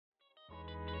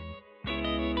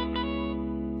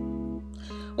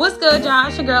What's good, y'all?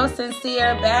 It's your girl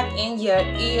Sincere back in your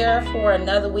ear for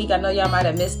another week. I know y'all might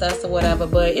have missed us or whatever,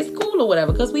 but it's cool or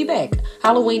whatever because we back.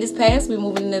 Halloween is past. We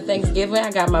moving into Thanksgiving. I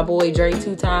got my boy Dre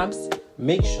 2 times.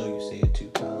 Make sure you say it 2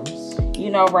 times. You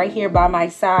know, right here by my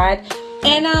side.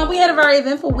 And we had a very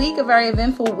eventful week, a very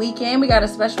eventful weekend. We got a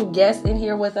special guest in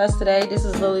here with us today. This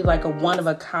is literally like a one of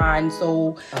a kind.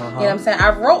 So, you know what I'm saying? I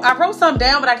wrote something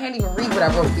down, but I can't even read what I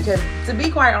wrote because, to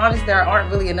be quite honest, there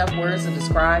aren't really enough words to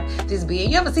describe this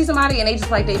being. You ever see somebody and they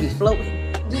just like they be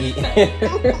floating?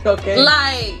 Yeah. Okay.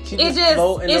 Like,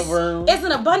 it's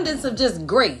an abundance of just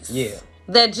grace. Yeah.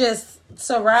 That just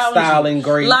surrounds style you. and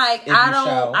grace. Like,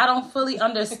 I don't fully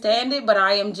understand it, but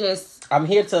I am just... I'm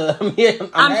happy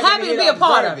to be a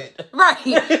part of it. Right.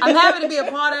 I'm happy to be a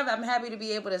part of it. I'm happy to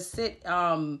be able to sit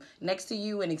next to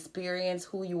you and experience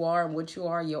who you are and what you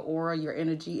are, your aura, your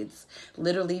energy. It's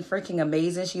literally freaking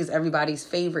amazing. She is everybody's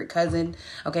favorite cousin.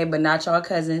 Okay, but not y'all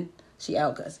cousin. She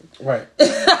our cousin. Right.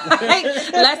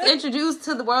 Let's introduce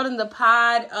to the world in the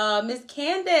pod, Miss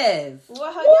Candace.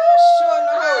 Well, y'all sure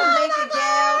know how to make it,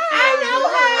 gal. I know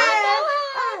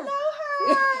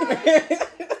her.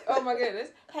 Oh my goodness.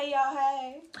 Hey y'all,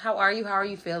 hey. How are you? How are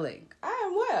you feeling? I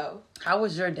am well. How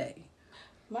was your day?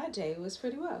 My day was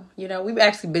pretty well. You know, we've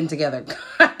actually been together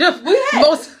kind of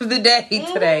most of the day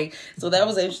today. So that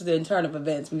was an interesting turn of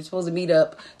events. We were supposed to meet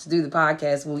up to do the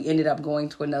podcast, but we ended up going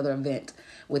to another event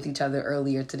with each other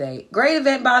earlier today. Great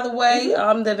event, by the way.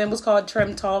 The event was called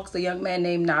Trim Talks. The young man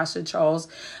named Nasha Charles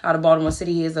out of Baltimore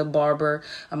City. He is a barber,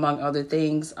 among other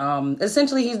things.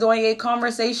 Essentially, he's doing a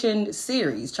conversation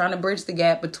series, trying to bridge the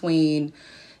gap between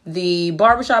the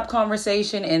barbershop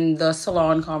conversation and the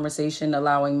salon conversation,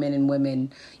 allowing men and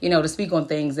women, you know, to speak on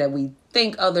things that we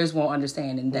think others won't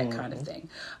understand and that kind of thing.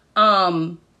 I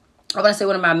want to say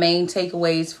one of my main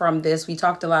takeaways from this, we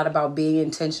talked a lot about being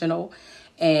intentional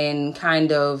and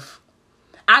kind of,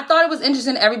 I thought it was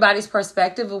interesting, everybody's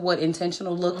perspective of what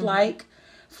intentional looked like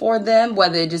for them,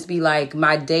 whether it just be like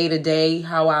my day-to-day,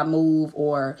 how I move,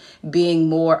 or being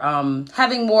more,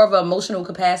 having more of an emotional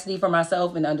capacity for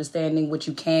myself and understanding what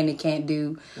you can and can't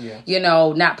do. Yeah. You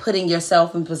know, not putting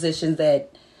yourself in positions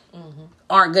that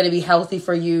aren't going to be healthy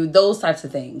for you, those types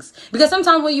of things. Because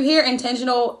sometimes when you hear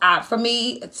intentional, for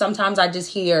me, sometimes I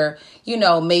just hear, you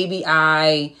know, maybe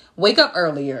I wake up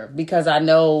earlier because I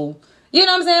know, you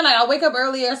know what I'm saying? Like, I wake up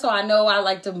earlier, so I know I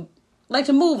like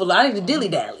to move a lot. I like to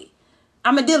dilly-dally.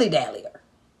 I'm a dilly-dallyer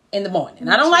in the morning.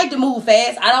 I don't like to move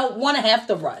fast. I don't want to have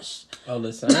to rush. Oh,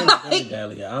 listen, I ain't a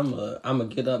dilly-dallyer. I'm a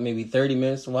get up maybe 30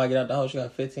 minutes before I get out the house. You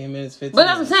got 15 minutes, But that's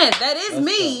what I'm saying. That is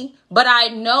me, but I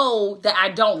know that I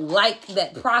don't like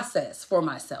that process for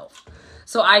myself.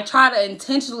 So I try to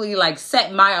intentionally, like,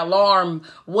 set my alarm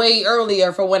way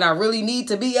earlier for when I really need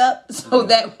to be up. So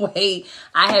that way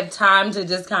I have time to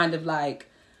just kind of, like,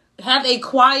 have a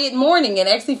quiet morning and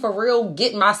actually for real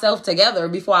get myself together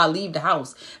before I leave the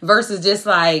house versus just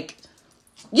like,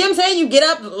 you know what I'm saying? You get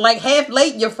up like half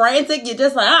late, you're frantic, you're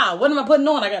just like, what am I putting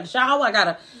on? I got to shower,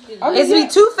 it's be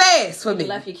too fast for me. You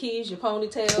left your keys, your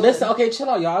ponytail. Listen, okay,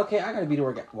 chill out, y'all. Okay, I got to be to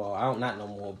work I don't, not no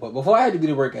more, but before I had to be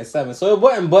to work at 7, so it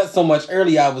wasn't but so much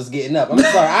earlier I was getting up. I'm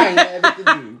sorry, I ain't had anything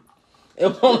to do. It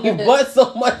was only but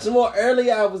so much more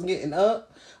earlier I was getting up.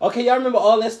 Okay, y'all remember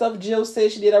all that stuff Jill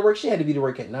said she did at work? She had to be to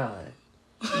work at 9.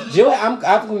 Jill, I'm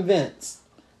convinced.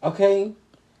 Okay,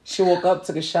 she woke up,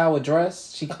 took a shower,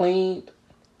 dressed, she cleaned.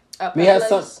 We had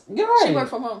some. You're right. She worked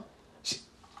from home.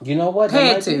 You know what?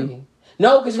 Had to.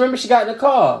 No, because remember she got in the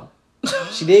car.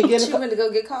 She did get in the car. She went to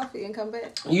go get coffee and come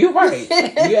back. You're right.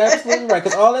 You're absolutely right.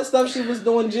 Because all that stuff she was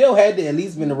doing, Jill had to at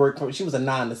least been to work. She was a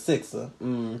 9 to 6er.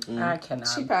 Mm-hmm. I cannot.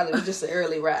 She probably was just an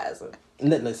early riser.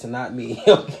 Listen, not me.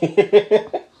 Okay.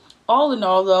 All in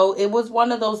all, though, it was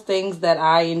one of those things that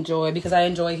I enjoy because I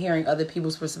enjoy hearing other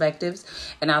people's perspectives.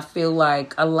 And I feel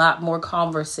like a lot more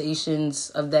conversations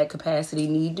of that capacity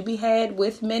need to be had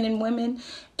with men and women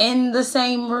in the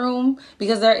same room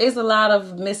because there is a lot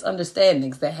of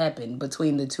misunderstandings that happen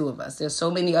between the two of us. There's so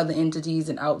many other entities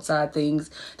and outside things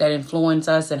that influence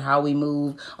us and how we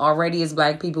move. Already as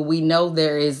Black people, we know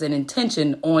there is an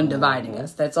intention on dividing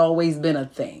us. That's always been a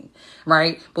thing,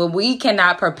 right? But we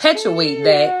cannot perpetuate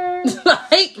that.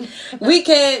 Like, we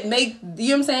can't make, you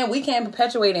know what I'm saying? We can't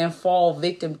perpetuate and fall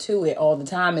victim to it all the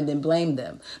time and then blame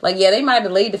them. Like, yeah, they might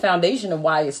have laid the foundation of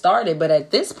why it started, but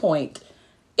at this point,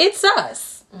 it's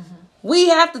us. We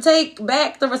have to take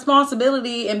back the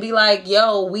responsibility and be like,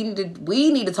 yo, we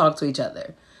need to talk to each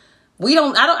other. They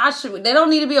don't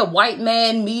need to be a white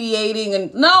man mediating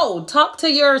and no, talk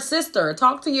to your sister,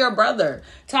 talk to your brother,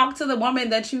 talk to the woman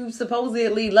that you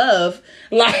supposedly love.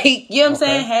 Like, you know what I'm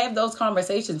saying? Have those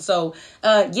conversations. So,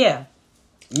 yeah.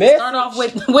 Start off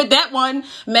with that one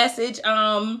message.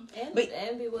 And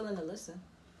be willing to listen.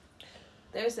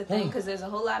 There's the thing, because there's a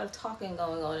whole lot of talking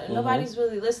going on, and nobody's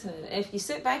really listening. And if you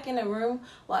sit back in a room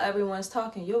while everyone's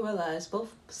talking, you'll realize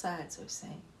both sides are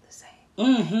saying the same.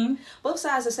 Mm-hmm. Both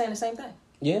sides are saying the same thing.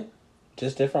 Yeah,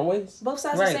 just different ways. Both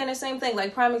sides are saying the same thing.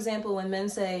 Like, prime example, when men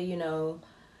say,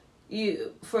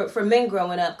 for men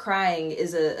growing up, crying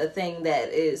is a thing that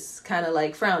is kind of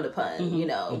like frowned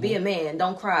upon. Be a man,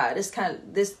 don't cry. This,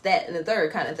 that, and the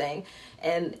third kind of thing.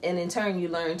 And in turn, you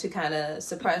learn to kind of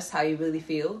suppress how you really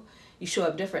feel. You show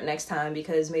up different next time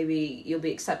because maybe you'll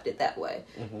be accepted that way.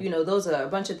 Those are a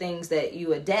bunch of things that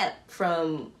you adapt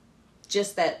from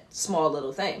just that small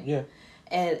little thing. Yeah.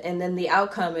 And then the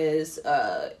outcome is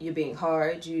you're being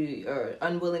hard, you are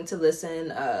unwilling to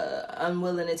listen,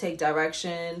 unwilling to take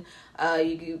direction.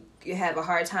 You have a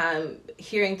hard time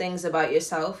hearing things about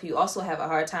yourself. You also have a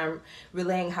hard time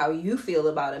relaying how you feel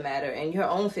about a matter and your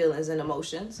own feelings and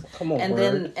emotions. Come on,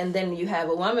 and then you have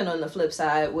a woman on the flip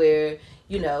side where,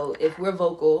 if we're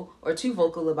vocal or too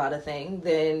vocal about a thing,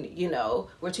 then,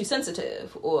 we're too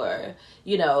sensitive, or,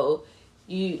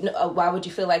 why would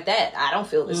you feel like that? I don't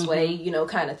feel this way,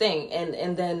 kind of thing.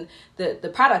 And then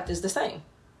the product is the same.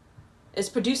 It's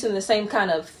producing the same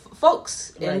kind of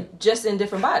folks, just in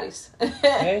different bodies,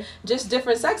 just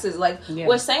different sexes. Like,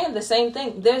 we're saying the same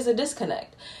thing. There's a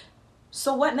disconnect.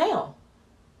 So what now?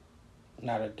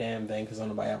 Not a damn thing, because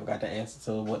nobody ever got the answer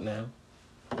to what now.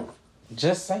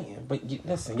 Just saying. But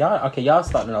listen, y'all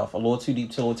starting off a little too deep,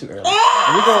 a little too early. We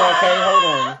go, hold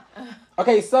on.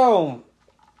 Okay, so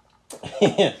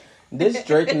this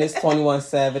Drake and this 21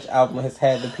 Savage album has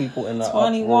had the people in the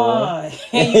 21.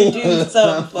 Can you do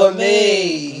something for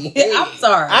me? I'm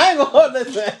sorry. I ain't gonna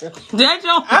listen. That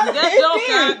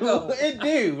don't go. It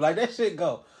do. Like, that shit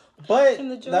go. But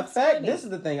the fact, this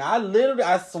is the thing.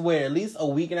 I swear, at least a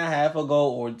week and a half ago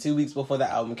or 2 weeks before the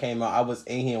album came out, I was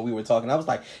in here and we were talking. I was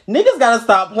like, niggas gotta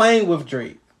stop playing with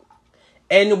Drake.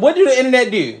 And what do the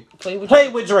internet do? Play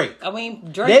with Drake. I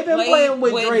mean, Drake. They've been playing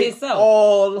with Drake himself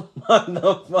all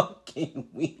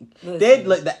motherfucking week.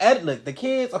 The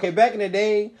kids. Okay, back in the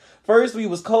day, first we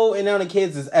was code, and now the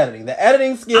kids is editing. The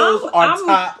editing skills are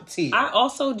top tier. I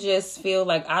also just feel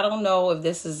like, I don't know if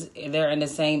they're in the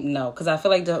same. No, because I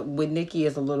feel like with Nicki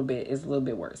is a little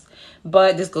bit worse.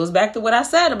 But this goes back to what I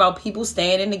said about people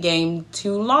staying in the game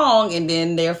too long, and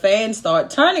then their fans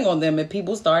start turning on them, and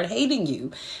people start hating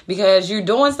you because you're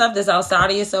doing stuff that's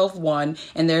outside of yourself. One,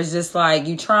 and there's just like,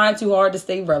 you trying too hard to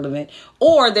stay relevant,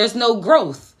 or there's no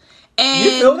growth. And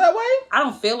you feel that way? I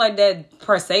don't feel like that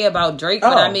per se about Drake,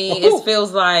 but I mean, it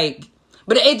feels like,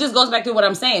 but it just goes back to what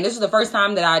I'm saying. This is the first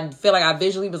time that I feel like I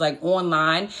visually was like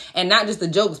online, and not just the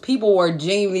jokes. People were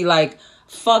genuinely like,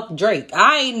 fuck Drake.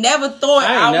 I ain't never thought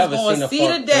I was going to see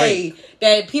the day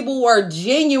that people were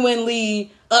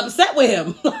genuinely upset with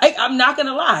him. Like, I'm not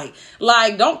gonna lie.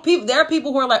 Like, there are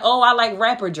people who are like, oh, I like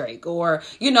rapper Drake, or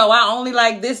I only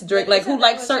like this Drake, like, who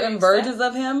like certain versions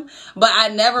of him. But I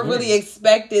never really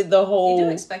expected the whole. You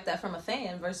do expect that from a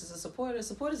fan versus a supporter.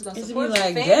 Supporter's gonna support you.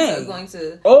 Like, fans are going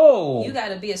to. Oh, you got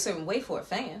to be a certain way for a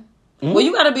fan. Mm-hmm. Well,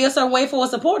 you got to be a certain way for a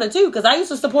supporter too, because I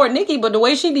used to support Nicki, but the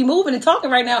way she be moving and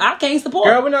talking right now, I can't support.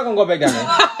 Girl, we're not gonna go back down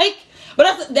there.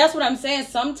 But that's what I'm saying.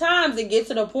 Sometimes it gets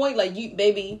to the point, like, you,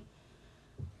 baby.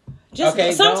 Just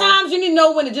sometimes you need to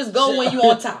know when to just go when you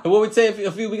on top. What we said a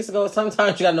few weeks ago,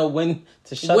 sometimes you gotta know when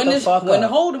to shut the fuck up. When to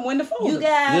hold them, when to fold them. You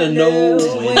gotta know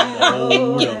when to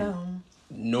hold them.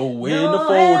 Know when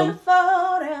to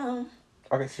fold them.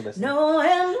 Okay, so listen. Know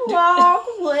when to walk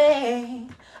away.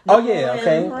 Oh yeah,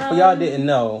 okay. But y'all didn't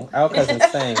know. Our cousin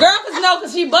sang. Girl,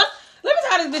 because she bust. Let me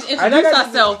tell this bitch introduce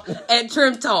herself at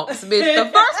Trim Talks, bitch.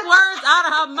 The first words out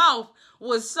of her mouth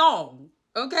was song.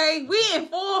 Okay, we in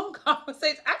full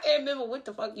conversation. I can't remember what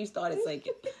the fuck you started singing.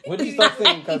 What did you start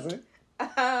singing, cousin? But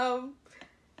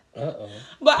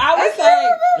I was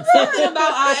saying something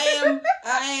about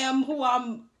I am who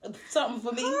I'm, something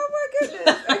for me. Oh my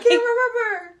goodness, I can't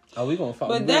remember. Oh, we gonna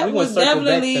but that was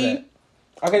definitely.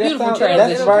 Okay,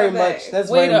 that's very much.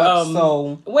 That's very much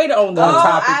so. Way to own the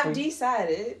topic. I've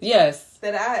decided. Yes.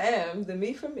 That I am the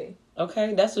me for me.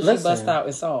 Okay, that's what she bust out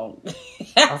in song.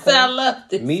 I love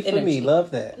this. Me for me,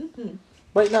 love that. Mm-hmm.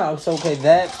 But no, so okay,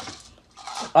 that.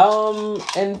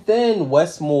 And then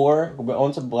Westmore, we're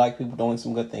on to black people doing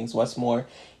some good things. Westmore,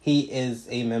 he is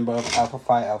a member of Alpha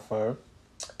Phi Alpha,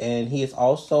 and he is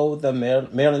also the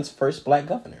Maryland's first black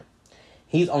governor.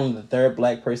 He's only the third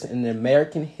black person in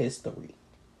American history.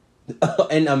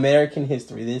 In American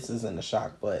history, this isn't a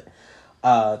shock, but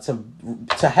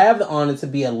to have the honor to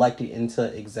be elected into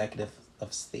executive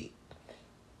of state.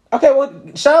 Okay, well,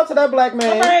 shout out to that black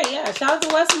man. All right, yeah. Shout out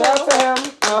to Westmore. Shout out to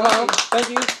him. Thank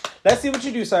you. Let's see what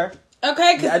you do, sir.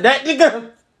 Okay, we're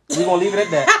gonna leave it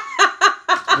at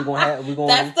that. We're gonna.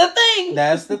 That's the thing.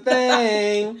 That's the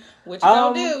thing. What you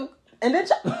gonna do? And then,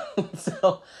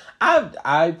 so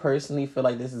I personally feel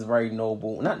like this is very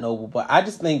noble. Not noble, but I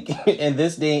just think in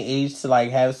this day and age to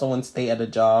like have someone stay at a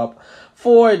job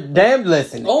for at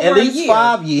least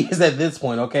 5 years at this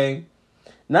point. Okay.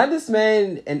 Not this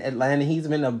man in Atlanta. He's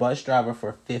been a bus driver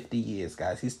for 50 years,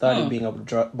 guys. He started being a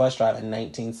bus driver in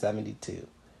 1972.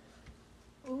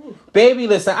 Ooh. Baby,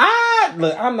 listen,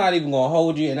 I'm not even going to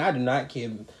hold you, and I do not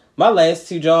care. My last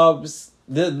 2 jobs,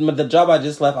 the job I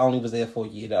just left, I only was there for a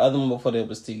year. The other one before that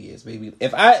was 2 years, baby.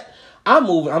 If I'm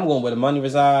moving, I'm going where the money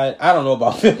reside. I don't know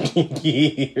about 50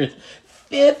 years.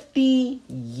 50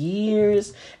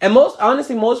 years. And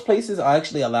most places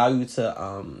actually allow you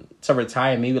to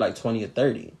retire maybe like 20 or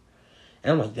 30.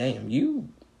 And I'm like, damn, you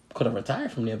could have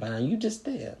retired from there by now. You just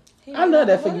there. I love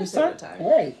that for you, sir.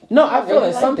 Right. No, I feel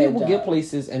like some people get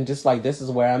places and just like, this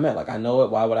is where I'm at. Like, I know it.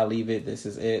 Why would I leave it? This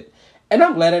is it. And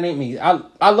I'm glad it ain't me. I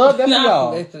love that for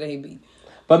y'all. It ain't me.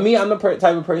 But me, I'm the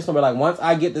type of person where like, once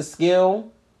I get the skill,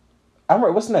 I'm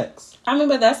right. What's next? I mean,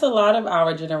 but that's a lot of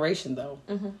our generation, though.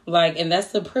 Mm-hmm. Like, and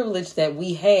that's the privilege that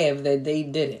we have that they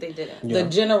didn't. They didn't. Yeah. The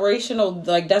generational,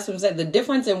 like, that's what I'm saying. The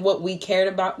difference in what we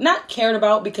not cared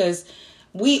about, because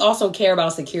we also care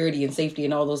about security and safety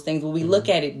and all those things, but we look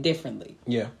at it differently.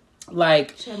 Yeah.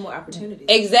 Like, should have more opportunities.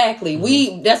 Exactly.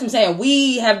 Mm-hmm. That's what I'm saying.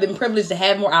 We have been privileged to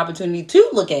have more opportunity to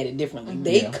look at it differently.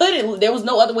 Mm-hmm. There was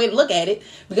no other way to look at it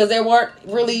because there weren't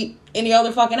really any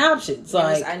other fucking options.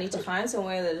 Like, I need to find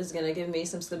somewhere that is going to give me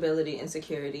some stability and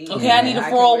security. Okay, I need a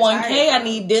 401k, I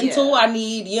need dental, I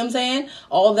need, you know what I'm saying?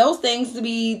 All those things to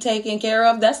be taken care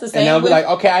of. That's the same. And they'll be like,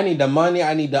 okay, I need the money,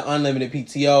 I need the unlimited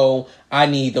PTO, I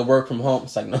need the work from home.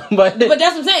 It's like, no, but that's what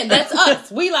I'm saying. That's us.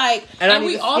 We like, and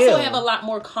we also have a lot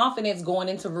more confidence going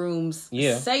into rooms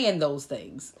saying those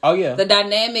things. Oh, yeah. The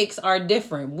dynamics are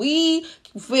different. We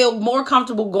feel more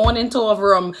comfortable going into a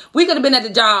room. We could have been at the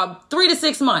job 3 to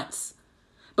 6 months.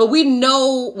 But we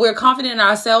know we're confident in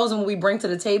ourselves, and when we bring to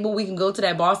the table, we can go to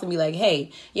that boss and be like,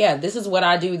 hey, yeah, this is what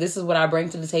I do. This is what I bring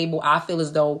to the table. I feel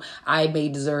as though I may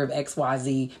deserve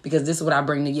XYZ because this is what I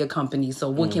bring to your company. So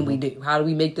what can we do? How do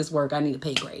we make this work? I need a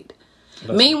pay grade.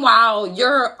 Meanwhile,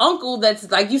 your uncle that's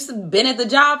like, you've been at the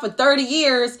job for 30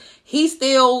 years, he's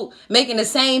still making the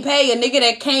same pay. A nigga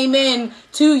that came in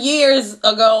 2 years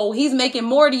ago, he's making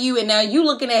more to you, and now you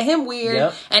looking at him weird.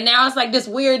 Yep. And now it's like this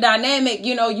weird dynamic,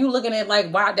 you know, you looking at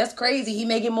like, wow, that's crazy. He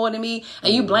making more than me.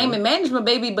 And you blaming management,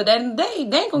 baby, but at the end of the day,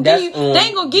 they ain't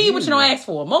gonna give you what you don't ask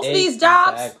for. Most of these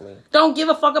jobs don't give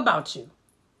a fuck about you.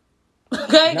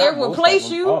 Okay? They'll replace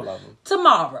you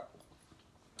tomorrow.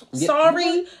 Yeah.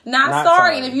 Sorry, not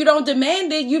sorry. And if you don't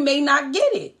demand it, you may not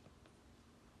get it.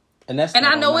 And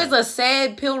I know it's a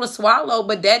sad pill to swallow,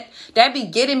 but that be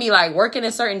getting me like working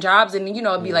in certain jobs, and you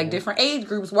know it'd be like different age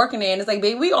groups working there, and it's like,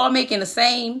 baby, we all making the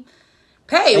same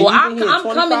pay. And well, I'm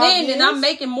coming in years? And I'm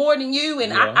making more than you,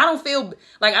 and I don't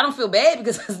feel bad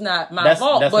because it's not my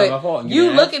fault. That's but not my fault.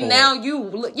 You looking now, you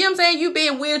know what I'm saying? You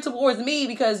being weird towards me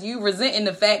because you resenting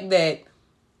the fact that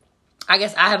I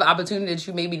guess I have an opportunity that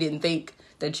you maybe didn't think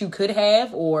that you could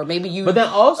have, or maybe you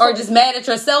are just mad at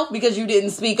yourself because you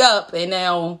didn't speak up, and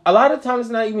now a lot of times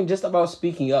it's not even just about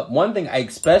speaking up. One thing,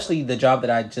 especially the job that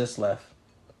I just left,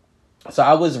 so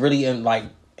I was really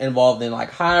involved in like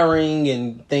hiring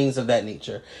and things of that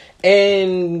nature,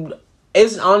 and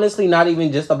it's honestly not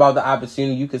even just about the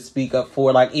opportunity you could speak up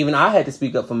for. Like, even I had to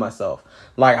speak up for myself.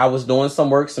 Like, I was doing some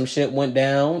work, some shit went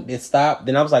down, it stopped,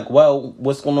 then I was like, well,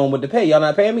 what's going on with the pay? Y'all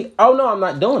not paying me? Oh no, I'm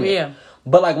not doing it. Yeah.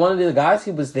 But, like, one of the guys,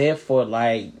 he was there for,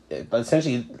 like,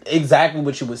 essentially exactly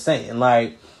what you were saying.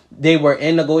 Like, they were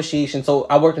in negotiation. So,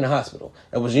 I worked in a hospital.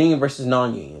 It was union versus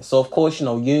non-union. So, of course, you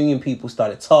know, union people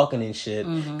started talking and shit.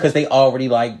 Because they already,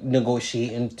 like,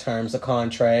 negotiating terms of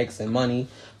contracts and money.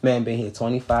 Man, been here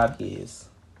 25 years.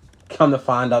 Come to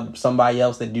find out somebody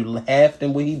else that do half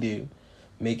than what he do,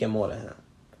 making more than him.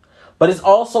 But it's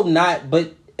also not...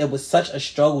 But it was such a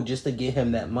struggle just to get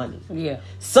him that money. Yeah.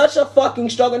 Such a fucking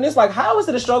struggle. And it's like, how is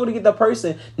it a struggle to get the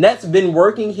person that's been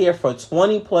working here for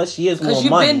 20 plus years more money?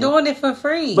 Because you've been doing it for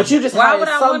free. But you just hired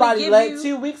somebody like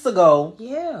 2 weeks ago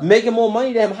making more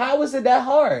money than him. How is it that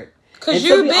hard? Because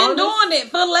you've been doing it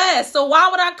for less. So why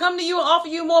would I come to you and offer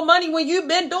you more money when you've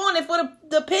been doing it for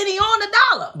the penny on the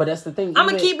dollar? But that's the thing. I'm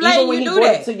going to keep letting you do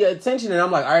that. To your attention, and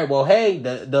I'm like, all right, well, hey,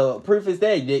 the proof is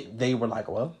there. They were like,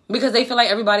 well. Because they feel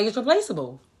like everybody is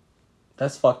replaceable.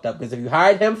 That's fucked up. Because if you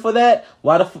hired him for that,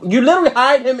 you literally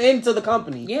hired him into the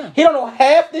company. Yeah. He don't know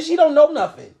half this. He don't know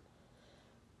nothing.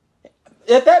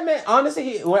 If that man,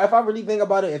 honestly, if I really think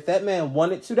about it, if that man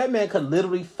wanted to, that man could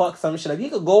literally fuck some shit up. He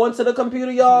could go into the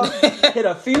computer, y'all, hit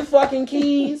a few fucking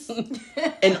keys,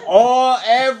 and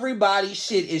everybody's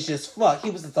shit is just fucked. He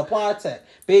was a supply tech.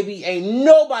 Baby, ain't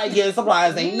nobody getting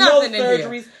supplies, ain't Nothing no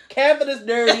surgeries, catheters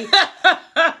dirty.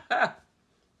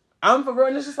 I'm for real,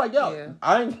 and it's just like, yo,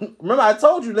 remember I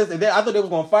told you, listen, I thought they was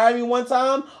going to fire me one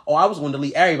time, or I was going to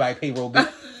delete everybody's payroll.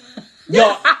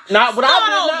 Yo, not what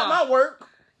I did, not my work.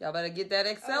 Y'all better get that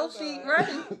Excel sheet right.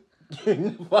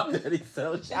 Fuck that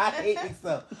Excel sheet. I hate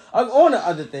Excel. On to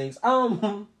other things.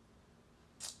 What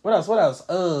else?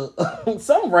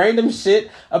 Some random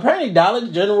shit. Apparently, Dollar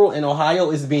General in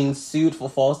Ohio is being sued for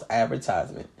false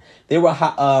advertisement. They were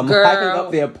hiking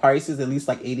up their prices at least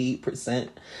like 88%.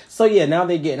 So yeah, now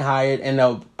they're getting hired, and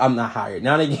I'm not hired.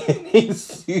 Now they're getting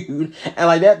sued, and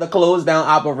like they have to close down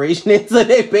operation until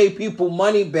they pay people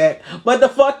money back. But the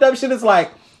fucked up shit is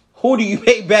like, who do you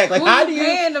pay back? Like, how do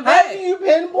you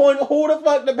pinpoint who the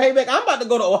fuck to pay back? I'm about to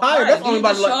go to Ohio. Right, that's only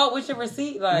about to show up with your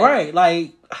receipt. Like, right.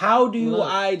 Like, how do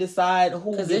I decide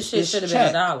who? Because this shit should have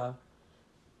been $1.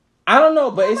 I don't know,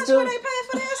 but it's still. How much were they paying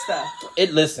for that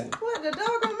stuff? Listen. What, the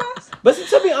dog on my... But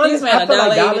to be honest, I feel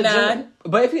like Dollar General. $1.89.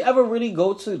 But if you ever really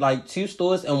go to like two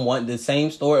stores in the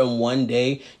same store in one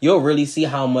day, you'll really see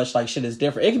how much like shit is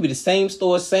different. It could be the same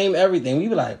store, same everything. We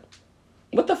be like,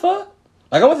 what the fuck?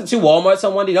 Like, I went to 2 Walmarts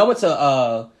on one day. I went to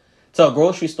a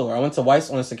grocery store. I went to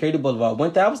Weis on Security Boulevard.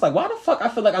 Went there. I was like, why the fuck I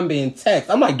feel like I'm being taxed?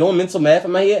 I'm like doing mental math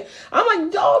in my head. I'm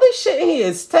like, all this shit in here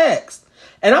is taxed.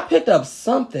 And I picked up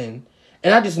something,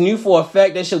 and I just knew for a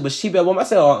fact that shit was cheap at Walmart. I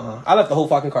said, I left the whole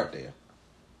fucking cart there.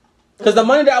 Because the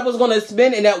money that I was going to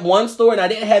spend in that one store, and I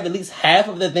didn't have at least half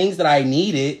of the things that I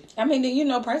needed. I mean, you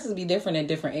know, prices be different in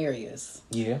different areas.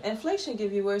 Yeah. Inflation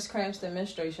give you worse cramps than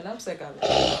menstruation. I'm sick of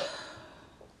it.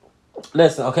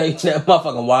 Listen, okay, that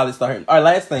motherfucking wallet starting. All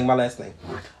right, my last thing.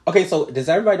 Okay, so does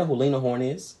everybody know who Lena Horne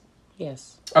is?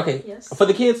 Yes. Okay. Yes. For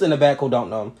the kids in the back who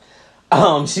don't know,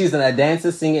 she's a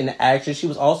dancer, singer, and actress. She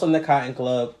was also in the Cotton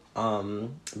Club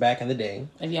back in the day.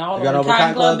 If y'all know what the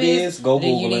Cotton Club is, go then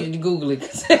Google it. You need to Google it.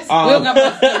 Because we don't got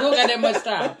that much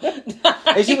time.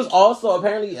 And she was also,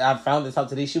 apparently, I found this out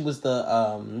today, she was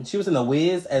in The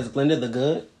Wiz as Glenda the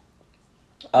Good.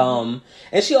 And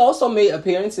she also made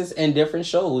appearances in different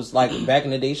shows. Like back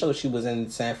in the day show, she was in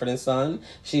Sanford and Son.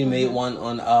 She made one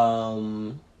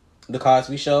on The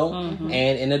Cosby Show and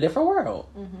In a Different World.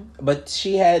 But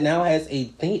she now has a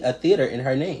theater in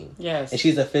her name. Yes. And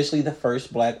she's officially the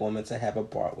first black woman to have a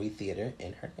Broadway theater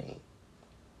in her name.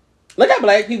 Look at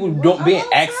black people being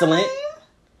excellent.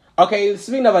 Okay,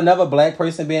 speaking of another black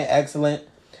person being excellent,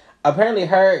 apparently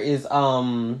her is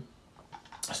starring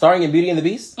in Beauty and the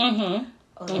Beast.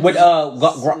 With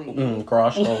Josh Groban.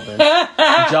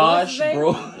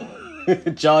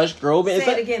 Josh Groban.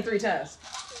 Say it again 3 times.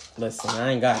 Listen,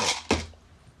 I ain't got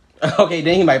it. Okay,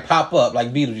 then he might pop up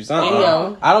like Beetlejuice.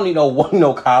 I don't need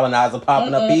no colonizer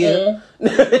popping up here.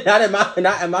 Not in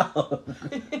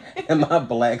my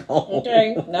black home.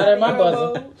 Okay, not in my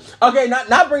buzzer. Okay,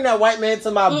 not bring that white man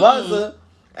to my buzzer.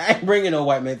 I ain't bringing no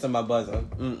white man to my buzzer.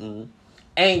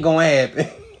 Ain't gonna happen.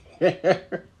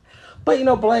 But, you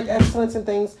know, black excellence and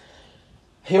things.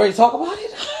 You ready to talk about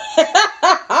it?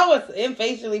 I was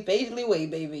impatiently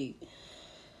waiting, baby.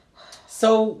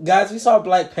 So, guys, we saw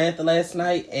Black Panther last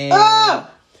night, and...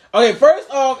 Okay,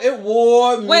 first off, it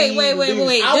wore me. Wait. I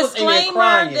was in there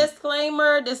crying.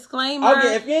 Disclaimer.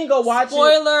 Okay, if you ain't go watch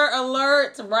Spoiler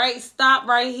alert, right? Stop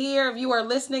right here. If you are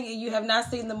listening and you have not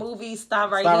seen the movie, stop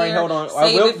right here. Hold on.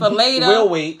 Save it for later. We'll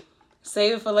wait.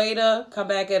 Save it for later. Come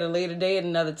back at a later date,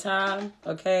 another time.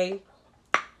 Okay?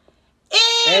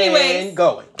 Anyways, and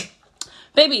going.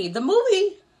 Baby, the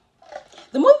movie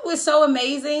was so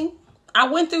amazing. I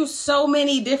went through so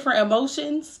many different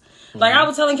emotions. Like I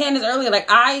was telling Candace earlier, like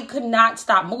I could not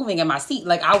stop moving in my seat.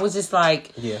 Like I was just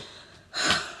like, yeah,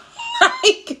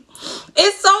 like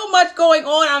it's so much going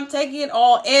on. I'm taking it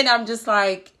all in. I'm just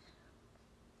like,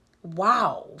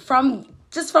 wow. From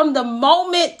the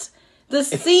moment the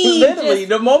scene, literally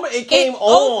the moment it came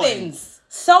on. Opens.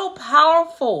 So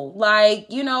powerful, like,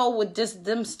 you know, with just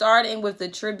them starting with the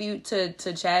tribute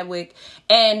to Chadwick.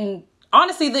 And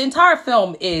honestly, the entire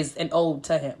film is an ode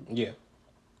to him. Yeah.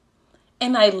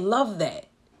 And I love that.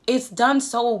 It's done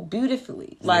so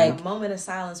beautifully. Like a moment of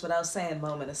silence without saying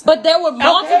moment of silence. But there were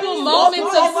multiple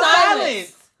moments of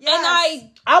silence. Yes.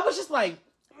 And I was just like,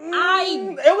 it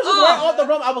was just right off the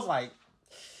room. I was like,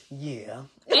 Yeah.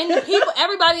 And the people,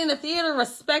 everybody in the theater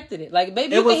respected it. Like,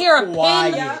 baby, It you was could hear a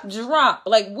quiet. pin drop.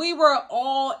 Like, we were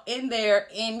all in there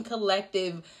in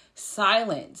collective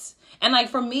silence. And, like,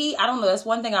 for me, I don't know, that's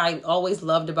one thing I always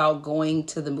loved about going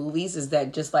to the movies is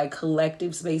that just, like,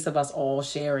 collective space of us all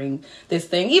sharing this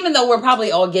thing. Even though we're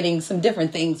probably all getting some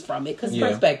different things from it, because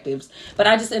perspectives. But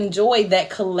I just enjoyed that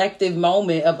collective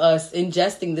moment of us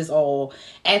ingesting this all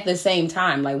at the same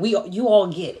time. Like, you all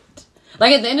get it.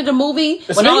 Like at the end of the movie,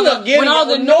 when all the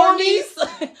normies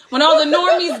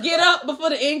get up before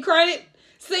the end credit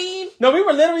scene. No, we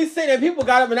were literally sitting and people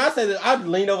got up and I said, I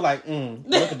leaned over like,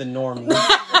 look at the normies.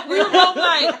 We were both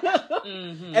like,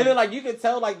 And then like you could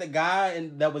tell like the guy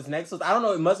that was next to us, I don't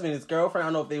know, it must have been his girlfriend. I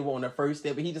don't know if they were on the first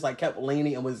date, but he just like kept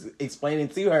leaning and was explaining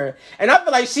to her. And I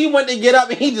feel like she went to get up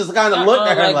and he just kind of looked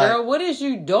at her like, girl, what is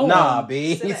you doing? Nah,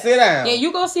 B, sit down. Yeah,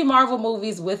 you go see Marvel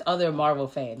movies with other Marvel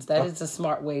fans. That is a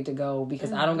smart way to go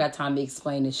because I don't got time to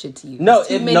explain this shit to you. No,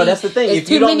 that's the thing. If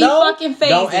you don't know,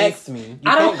 don't ask me.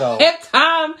 I don't have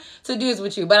time to do this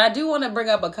with you. But I do want to bring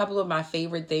up a couple of my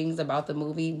favorite things about the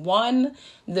movie. One,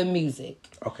 the music.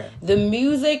 Okay. The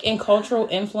music and cultural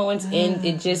influence in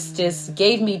it just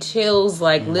gave me chills,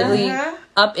 like literally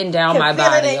up and down my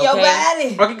body. Feel it in your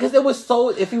body. Okay, because it was so,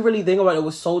 if you really think about it, it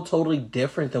was so totally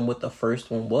different than what the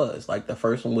first one was. Like the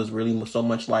first one was really so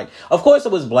much like, of course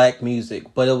it was black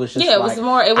music, but it was just it was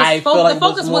more. It was the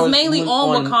focus was mainly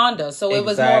on Wakanda, so it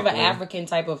was more of an African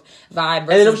type of vibe.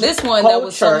 Versus this one that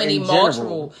was so many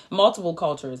multiple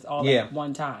cultures all at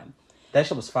one time. That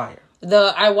shit was fire.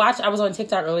 I was on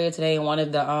TikTok earlier today, and one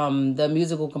of the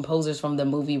musical composers from the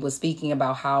movie was speaking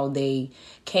about how they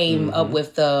came up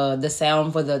with the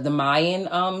sound for the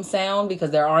Mayan sound,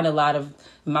 because there aren't a lot of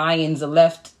Mayans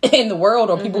left in the world,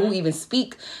 or people who even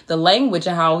speak the language,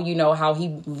 and how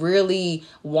he really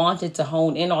wanted to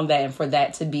hone in on that and for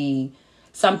that to be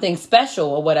something special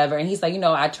or whatever. And he's like,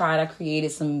 I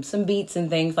created some beats and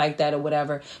things like that or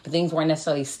whatever, but things weren't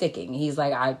necessarily sticking. He's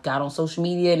like, I got on social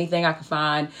media, anything I could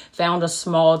found a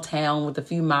small town with a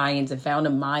few Mayans and found a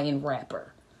Mayan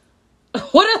rapper.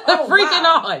 What are the freaking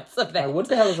odds of that? Like, what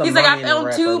the hell is a He's Mayan like, I found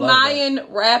rapper? two Mayan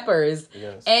rappers,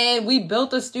 yes. And we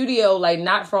built a studio like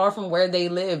not far from where they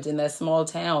lived in that small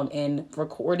town and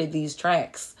recorded these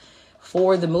tracks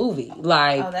for the movie.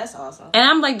 Like, oh, that's awesome. And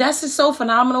I'm like, that's just so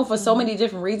phenomenal for so many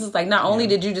different reasons. Like, not only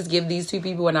did you just give these two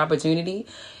people an opportunity,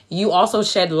 you also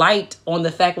shed light on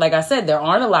the fact, like I said, there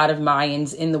aren't a lot of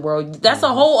Mayans in the world. That's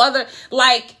a whole other,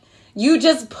 like, you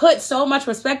just put so much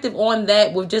perspective on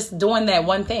that with just doing that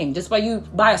one thing, just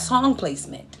by a song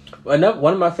placement. One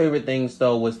of my favorite things,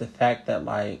 though, was the fact that,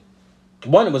 like,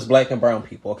 one, it was black and brown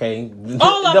people, okay?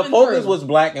 The focus was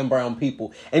black and brown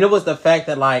people. And it was the fact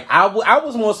that, like, I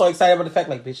was more so excited about the fact,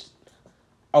 like, bitch,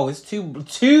 it's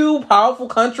two powerful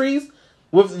countries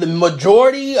with the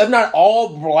majority, if not all,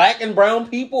 black and brown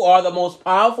people are the most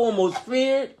powerful and most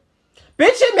feared.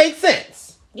 Bitch, it makes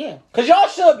sense. Yeah. Because y'all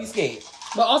should be scared.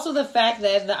 But also the fact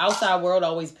that the outside world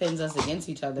always pins us against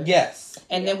each other. Yes.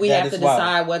 And then we have to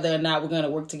decide whether or not we're going to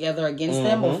work together against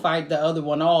them or fight the other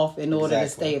one off in order to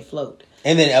stay afloat.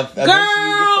 And then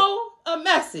a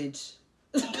message.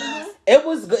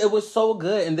 It was so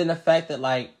good. And then the fact that,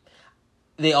 like,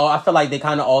 I feel like they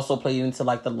kind of also played into,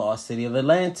 like, the lost city of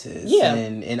Atlantis. Yeah.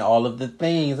 And all of the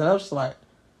things. And I was just like,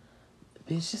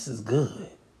 bitch, this is good.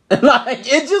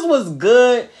 Like, it just was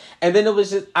good. And then it was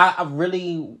just, I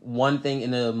really, one thing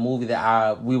in the movie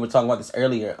that we were talking about this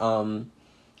earlier,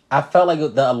 I felt like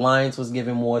the alliance was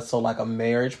giving more so like a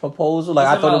marriage proposal. Like,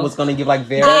 I thought it was going to give like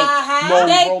very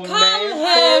more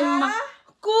romantic.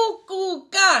 Cuckoo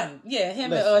gun. Yeah,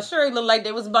 him and Shuri looked like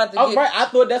they was about to get... Oh, right. I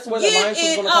thought that's where the alliance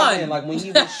was going to come in. Like, when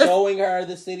he was showing her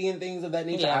the city and things of that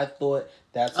nature, I thought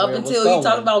that's where it was going. Up until he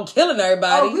talked about killing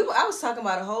everybody. I was talking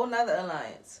about a whole nother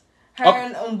alliance. Her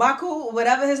and M'Baku,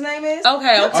 whatever his name is.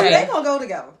 Okay. They gonna go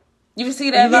together. You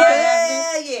see that?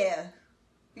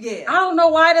 Yeah. I don't know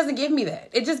why it doesn't give me that.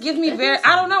 It just gives me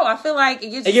I don't know. I feel like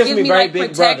it gives me like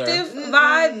protective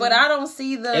vibe, but I don't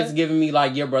see It's giving me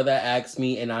like your brother asked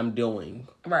me and I'm doing.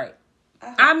 Right.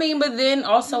 I mean, but then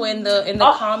also in the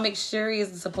comics, Shuri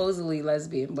is supposedly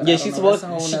lesbian. But she's supposed to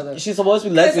be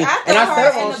lesbian. And I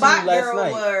said on Shuri last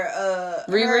night.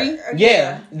 Riri?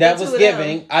 That was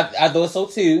giving. I thought so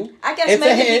too. I guess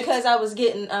maybe because I was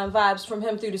getting vibes from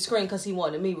him through the screen because he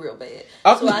wanted me real bad.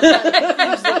 So I kind of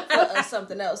confused it for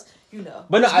something else,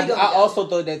 But no, I also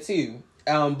thought that too.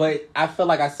 But I feel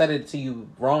like I said it to you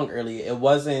wrong earlier. It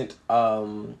wasn't...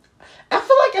 I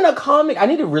feel like in a comic, I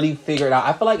need to really figure it out.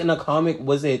 I feel like in a comic,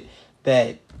 was it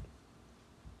that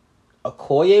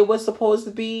Okoye was supposed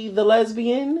to be the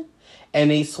lesbian?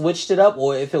 and they switched it up,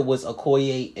 or if it was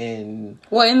Okoye and...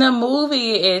 Well, in the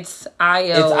movie, it's Ayo.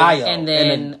 It's Ayo. And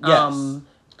then, yes.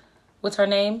 What's her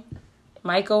name?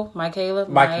 Michaela?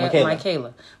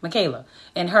 Michaela.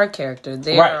 And her character.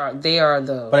 They are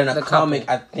the... But in a the comic,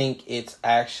 couple. I think it's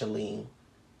actually...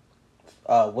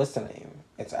 what's the name?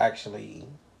 It's actually...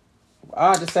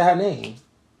 I just said her name.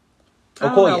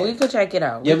 I don't know. We could check it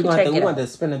out. Yeah, we're going to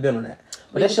spin a bit on that.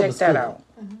 But We that can shit check was that cool. out.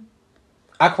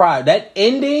 I cried. That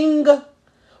ending...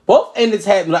 Both endings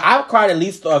had... Like, I cried at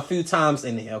least a few times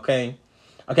in there, okay?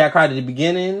 Okay, I cried at the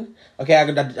beginning. Okay,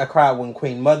 I cried when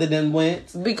Queen Mother then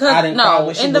went. Because, I didn't cry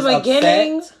when she in the was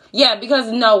beginning... upset. Yeah,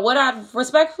 because, what I...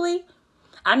 Respectfully...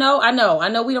 I know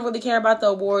we don't really care about the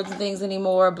awards and things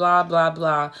anymore, blah, blah,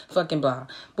 blah, fucking blah.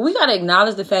 But we gotta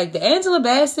acknowledge the fact that Angela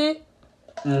Bassett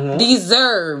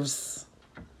deserves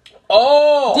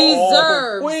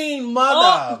Queen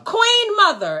Mother. Queen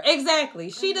Mother, exactly.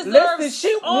 She deserves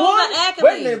all the accolades.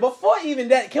 Wait a minute, before even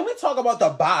that, can we talk about the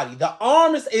body? The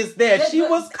arms is there. She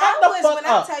was cut the fuck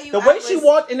up. The way she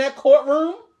walked in that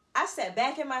courtroom. I sat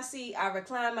back in my seat. I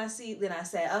reclined my seat. Then I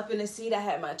sat up in the seat. I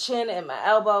had my chin and my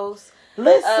elbows.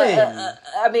 Listen. My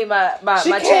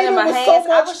She chin came and my in with hands. so much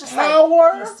I was just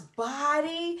power. like, this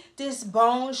body, this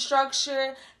bone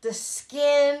structure, the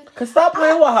skin. Cause stop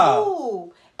playing with her.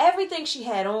 Ooh, everything she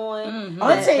had on.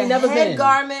 Auntie ain't never head been.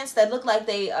 garments that looked like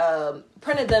they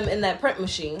printed them in that print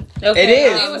machine. Okay. It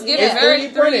is. It was giving It's very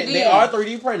 3D printed. 3D. They are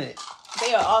 3D printed.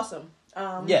 They are awesome.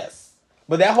 Yes.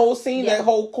 But that whole scene, that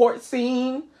whole court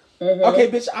scene. Okay,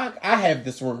 bitch, I have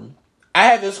this room.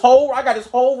 I got this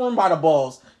whole room by the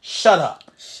balls. Shut up.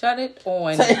 Shut it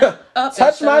on.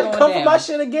 Come for my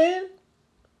shit again.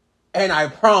 And I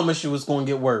promise you it's going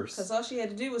to get worse. Because all she had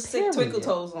to do was stick twinkle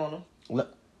toes on them.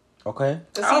 Okay.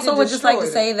 I also would just like to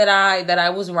say that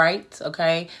I was right,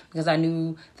 okay? Because I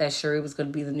knew that Shuri was going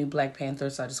to be the new Black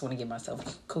Panther, so I just want to give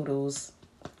myself kudos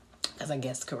as I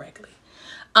guessed correctly.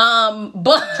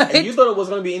 But And you thought it was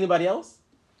going to be anybody else?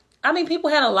 I mean, people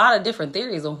had a lot of different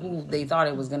theories on who they thought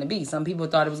it was going to be. Some people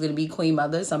thought it was going to be Queen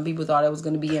Mother. Some people thought it was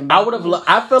going to be Mbaku.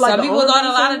 I feel like some people thought a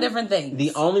lot of different things.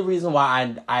 The only reason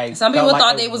why I some people thought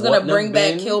like they was going to bring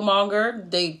back Killmonger.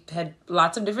 They had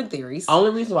lots of different theories. Only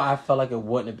reason why I felt like it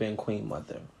wouldn't have been Queen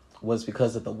Mother was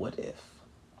because of the what if.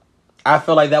 I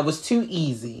feel like that was too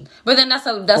easy. But then that's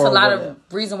a lot of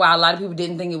reason why a lot of people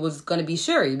didn't think it was going to be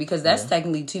Shuri, because that's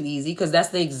technically too easy, because that's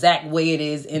the exact way it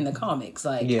is in the comics.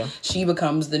 Like, she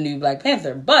becomes the new Black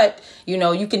Panther. But,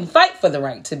 you can fight for the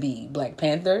right to be Black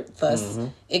Panther. Thus,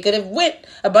 it could have went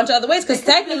a bunch of other ways, because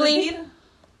technically...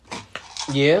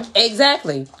 Yeah.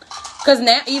 Exactly. Because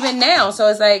even now, so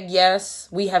it's like, yes,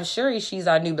 we have Shuri. She's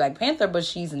our new Black Panther, but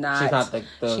she's not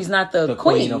the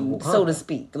queen, so to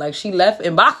speak. Like, she left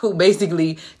Mbaku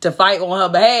basically to fight on her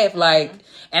behalf. Like,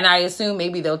 and I assume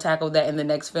maybe they'll tackle that in the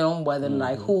next film, whether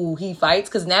like who he fights.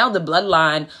 Because now the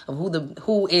bloodline of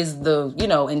who is the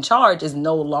in charge is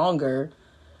no longer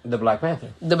the Black Panther.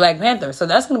 The Black Panther. So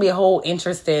that's going to be a whole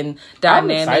interesting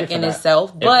dynamic in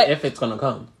itself. But if it's going to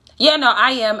come. Yeah, no,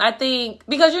 I am. I think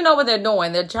because you know what they're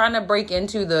doing. They're trying to break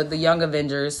into the Young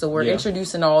Avengers. So we're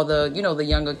introducing all the, the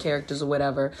younger characters or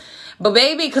whatever. But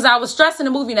baby, because I was stressing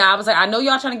the movie now. I was like, I know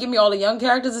y'all trying to give me all the young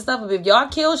characters and stuff. But if y'all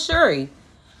kill Shuri,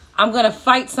 I'm going to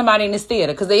fight somebody in this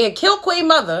theater. Because they had killed Queen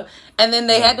Mother. And then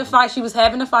they had to fight. She was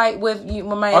having a fight with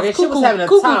my she was having a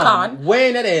time.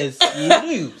 When it is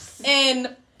news.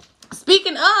 And...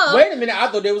 Speaking of... Wait a minute, I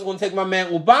thought they was going to take my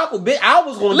man M'Baku. I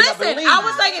was going to listen, I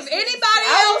was like, if anybody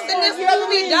else in this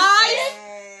movie dies...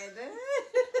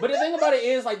 But the thing about it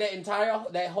is, like,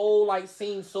 that whole, like,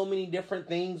 seeing so many different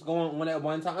things going on at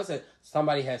one time, I said,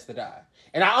 somebody has to die.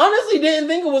 And I honestly didn't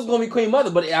think it was going to be Queen Mother,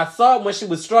 but I saw it when she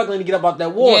was struggling to get up out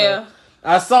that water. Yeah.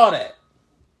 I saw that.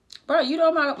 Bro, you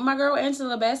know my girl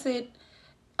Angela Bassett,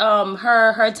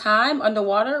 her time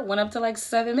underwater went up to, like,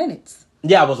 7 minutes.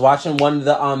 Yeah, I was watching one of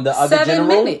the other 7 general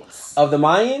minutes. Of the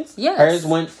Mayans. Yes. Hers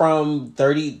went from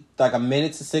 30, like a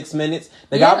minute to 6 minutes.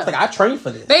 The guy was like, I trained for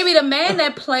this. Baby, the man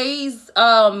that plays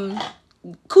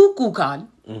Kukulkan.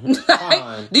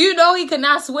 Do you know he could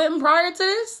not swim prior to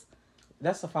this?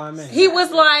 That's a fine man. He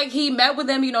was like, he met with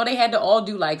them, they had to all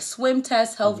do like swim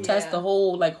tests, health tests, the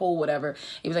whole whatever.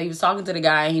 He was talking to the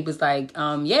guy and he was like,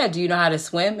 do you know how to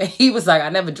swim? And he was like, I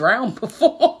never drowned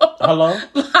before. Hello?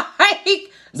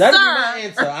 That'd be my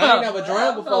answer. I ain't never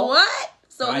drowned before. What?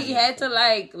 So he had to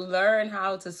like learn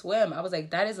how to swim. I was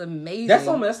like, that is amazing. That's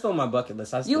still on my bucket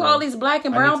list. All these black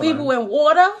and brown people in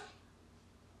water.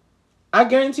 I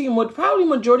guarantee you, probably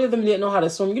majority of them didn't know how to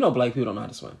swim. Black people don't know how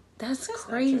to swim. That's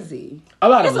crazy.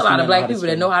 There's a lot of black people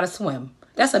that know how to swim.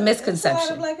 That's a There's a lot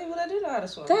misconception. of black people that do know how to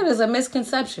swim. That is a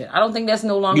misconception. I don't think that's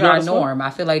no longer You know how our to swim? norm. I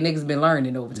feel like niggas been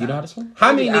learning over time. You know how to swim?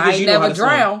 How many I niggas ain't you know never how to swim?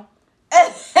 drown.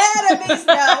 That means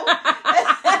no.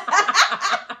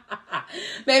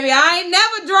 Baby, I ain't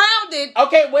never drowned it.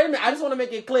 Okay, wait a minute. I just want to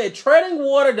make it clear. Treading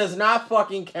water does not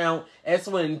fucking count as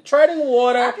swimming. Treading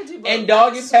water I could do both. and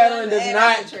doggy I can swim paddling does and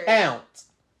I can not tread. count.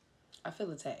 I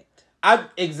feel attacked.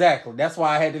 Exactly. That's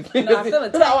why I had to. No, I feel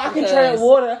attacked I can tread because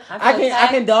water. I feel I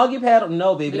can doggy paddle.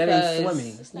 No, baby, that Because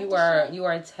ain't swimming. you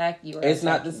are attacked. You are. It's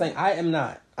not the attacking. same. I am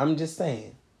not. I'm just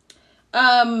saying.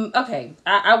 Okay.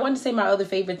 I wanted to say my other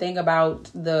favorite thing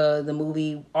about the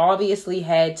movie obviously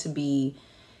had to be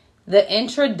the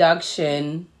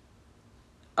introduction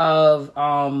of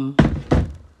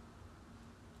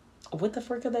what the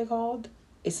frick are they called?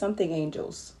 It's something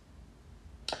angels.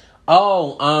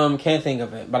 Oh, can't think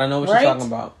of it, but I know what Right? you're talking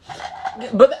about.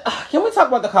 But can we talk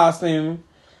about the costume?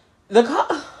 That's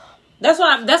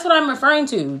what I'm referring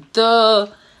to. Oh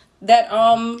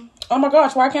my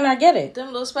gosh, why can't I get it? Them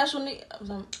little special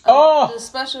Oh! the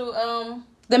special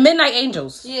The Midnight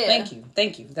Angels. Yeah.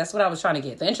 Thank you. That's what I was trying to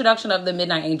get. The introduction of the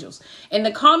Midnight Angels. In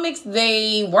the comics,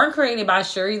 they weren't created by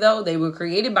Shuri, though. They were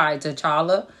created by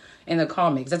T'Challa in the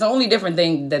comics. That's the only different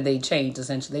thing that they changed,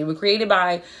 essentially. They were created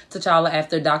by T'Challa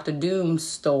after Dr. Doom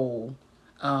stole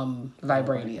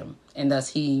vibranium. And thus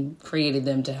he created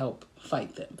them to help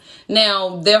fight them.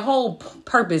 Now, their whole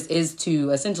purpose is to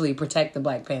essentially protect the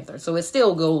Black Panther. So it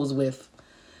still goes with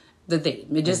the theme.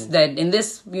 It just that in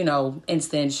this,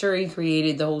 instance, Shuri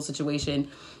created the whole situation,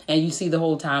 and you see the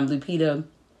whole time I was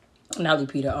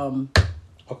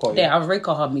ready to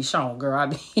call her Michonne, girl. I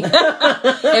mean,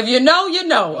 if you know, you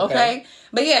know, okay?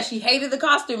 But yeah, she hated the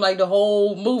costume like the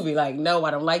whole movie. Like, no,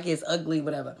 I don't like it. It's ugly,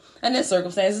 whatever. And then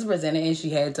circumstances presented, and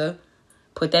she had to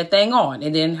put that thing on.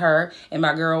 And then her and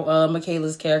my girl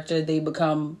Michaela's character, they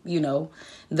become, the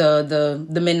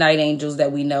Midnight Angels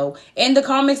that we know. In the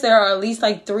comics, there are at least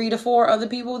like 3 to 4 other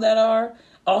people that are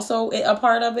also a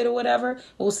part of it or whatever.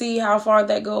 We'll see how far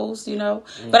that goes,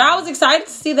 But I was excited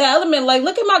to see that element. Like,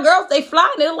 look at my girls, they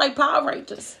fly, they look like Power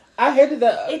Rangers. I hated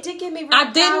that. It did give me.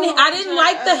 I didn't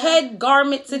like the head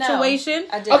garment situation.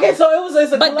 No, I didn't. Okay, so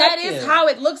it's a but that collective. is how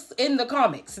it looks in the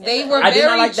comics. They were I very did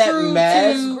not like that true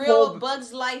mask. to real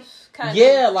Bug's Life kind of.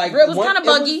 Yeah, like it was kind of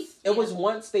buggy. It was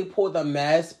once they pulled the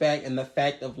mask back and the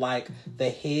fact of like the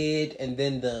head and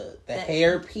then the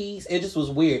hair piece. It just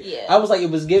was weird. Yeah. I was like, it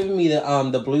was giving me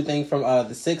the blue thing from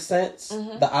the Sixth Sense,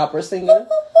 the opera singer.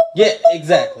 Yeah,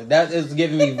 exactly. That is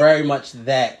giving me very much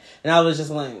that, and I was just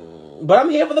like. But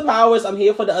I'm here for the powers. I'm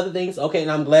here for the other things. Okay,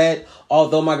 and I'm glad,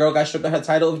 although my girl got stripped of her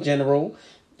title of general,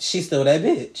 she's still that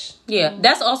bitch. Yeah,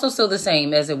 that's also still the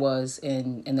same as it was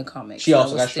in the comics. She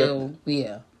also got stripped.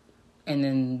 Yeah. And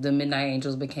then the Midnight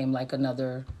Angels became like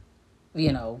another,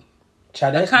 kind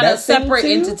of separate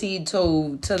entity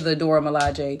to the Dora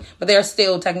Milaje. But they're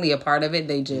still technically a part of it.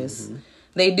 They just,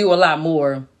 they do a lot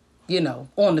more,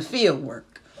 on the field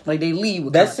work. Like they lead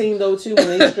with that scene though too,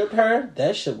 when they stripped her,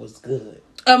 that shit was good.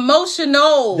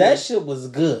 Emotional. That shit was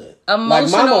good.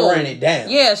 Emotional. Like mama ran it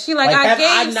down. Yeah, she I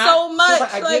gave so much.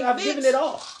 I've given it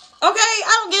all. Okay,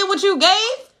 I don't get what you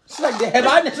gave. She's like, have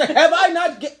I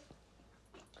not get?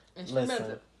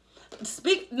 Listen.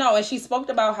 And she spoke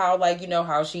about how,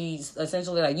 how she's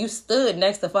essentially you stood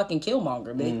next to fucking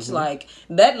Killmonger, bitch. Like,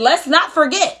 that, let's not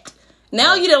forget.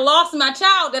 Now you done lost my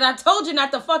child that I told you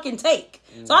not to fucking take.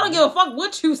 So I don't give a fuck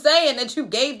what you saying that you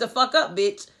gave the fuck up,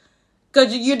 bitch.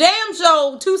 Cause you damn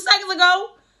sure 2 seconds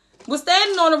ago was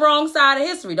standing on the wrong side of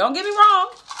history. Don't get me wrong.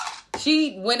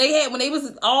 When they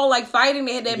was all fighting,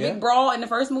 they had that big brawl in the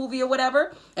first movie or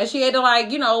whatever, and she had to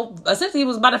essentially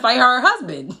was about to fight her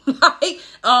husband. You know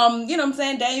what I'm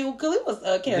saying? Daniel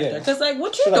Kaluuya's character. Because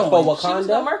what you doing? For Wakanda? She was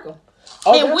gonna Merkel.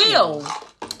 It will.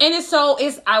 And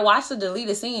it's I watched a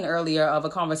deleted scene earlier of a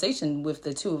conversation with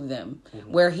the two of them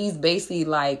where he's basically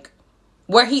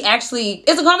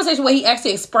it's a conversation where he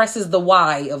actually expresses the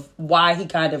why of why he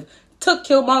kind of took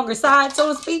Killmonger's side,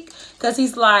 so to speak. Because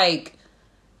he's like,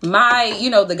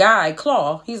 the guy,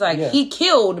 Claw, he's like, he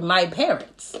killed my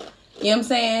parents. You know what I'm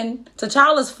saying?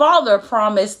 T'Challa's father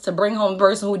promised to bring home the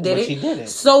person who did it. She didn't.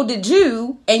 So did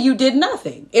you, and you did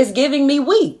nothing. It's giving me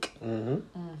weak.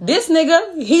 This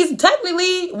nigga, he's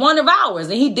technically one of ours,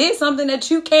 and he did something that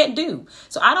you can't do.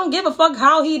 So I don't give a fuck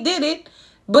how he did it,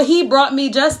 but he brought me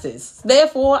justice.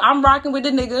 Therefore, I'm rocking with the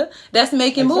nigga that's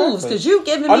making moves, because you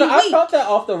giving me weak. I felt that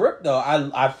off the rip, though.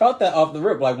 I felt that off the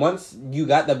rip. Like, once you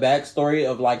got the backstory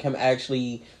of, him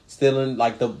actually stealing,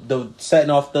 the setting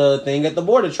off the thing at the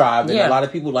border tribe, and a lot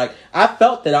of people, I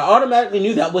felt that. I automatically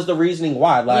knew that was the reasoning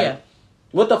why.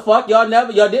 What the fuck? Y'all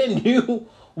didn't do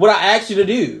what I asked you to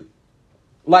do.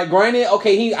 Like, granted,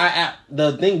 okay,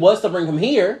 the thing was to bring him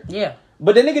here. Yeah.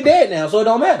 But the nigga dead now, so it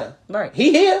don't matter. Right.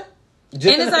 He here. And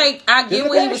it's like, I get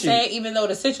what he was saying, even though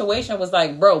the situation was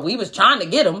like, bro, we was trying to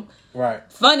get him. Right.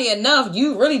 Funny enough,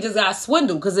 you really just got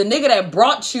swindled because the nigga that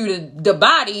brought you the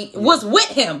body was with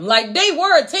him. Like, they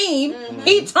were a team. Mm-hmm.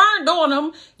 He turned on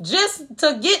him just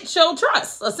to get your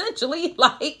trust, essentially.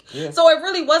 Like, so it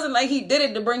really wasn't like he did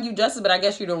it to bring you justice, but I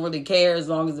guess you don't really care as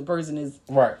long as the person is...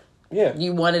 Right. Yeah.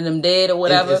 You wanted them dead or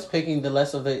whatever. It's picking the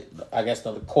less of the, I guess,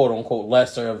 the quote-unquote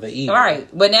lesser of the evil. Right.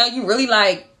 But now you really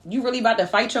about to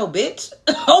fight your bitch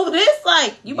over this?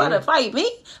 Like, you about to fight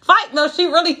me? Fight? No, she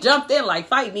really jumped in like,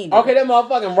 fight me. Okay, that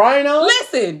motherfucking Rhino.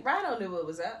 Listen. Rhino knew what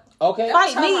was up. Okay.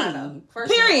 Fight me.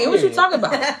 Period. What you talking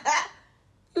about?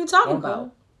 You talking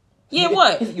about? Yeah,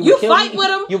 what? You fight with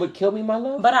him? You would kill me, my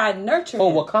love? But I nurture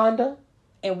for him. Wakanda?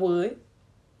 And would.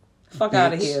 Fuck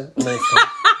out of here. Listen.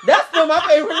 That's still my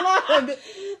favorite line.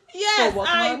 Yes,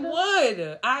 I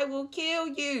would. I will kill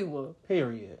you.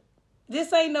 Period.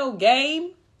 This ain't no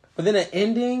game. But then the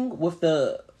ending with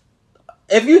the...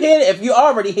 If you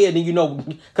already here, then you know,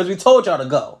 because we told y'all to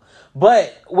go.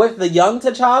 But with the young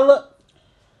T'Challa,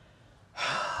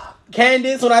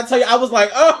 Candace, when I tell you, I was like,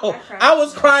 I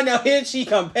was crying out here. She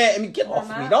come pat me. Get off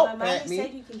me. Don't pat me.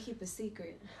 Said you can keep a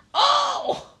secret.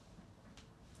 Oh!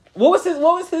 What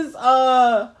was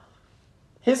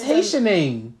his Haitian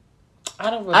name? I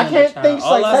don't remember. I can't think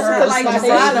All I heard like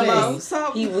Haitian name.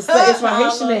 He was it's my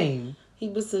Haitian name. He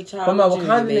was T'Challa. But my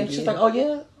Wakanda name, she's like, oh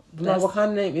yeah? My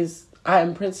Wakanda name is I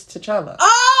am Prince T'Challa.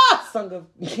 Oh! Son of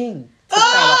King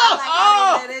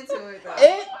T'Challa.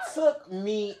 It took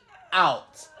me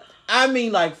out. I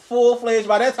mean, like, full-fledged.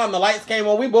 By that time, the lights came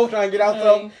on. We both trying to get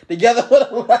ourselves together with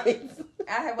the lights.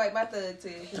 I had wiped my thug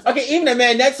too. Okay, even the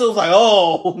man next to was like,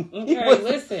 oh. Okay,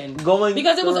 listen.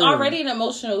 Because it was already an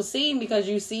emotional scene because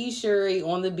you see Shuri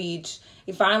on the beach.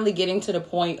 You're finally getting to the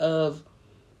point of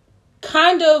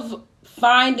kind of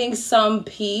finding some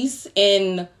peace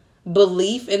in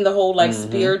belief in the whole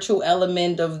spiritual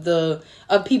element of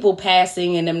people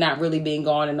passing and them not really being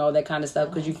gone and all that kind of stuff,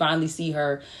 because you finally see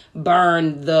her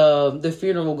burn the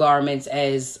funeral garments,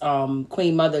 as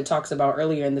Queen Mother talks about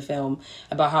earlier in the film,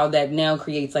 about how that now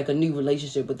creates like a new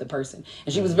relationship with the person.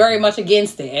 And she was very much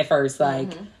against it at first,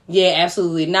 like yeah,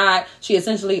 absolutely not. She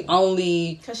essentially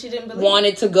only because she didn't believe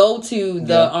wanted to go to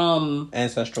the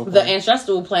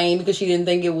ancestral plane because she didn't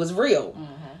think it was real.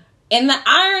 And the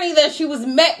irony that she was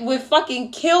met with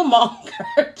fucking Killmonger.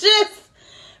 Just,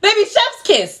 baby, chef's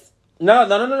kiss. No.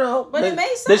 But it made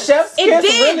sense. The chef's kiss it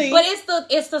did, really... but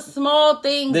it's the small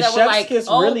things that were like, the chef's kiss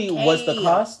really was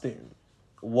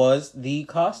the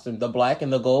costume. The black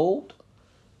and the gold.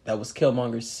 That was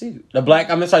Killmonger's suit. The black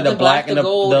and the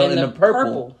gold and the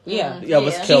purple. Yeah. Yeah, it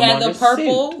was Killmonger's She had the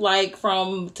purple, suit. like,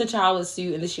 from T'Challa's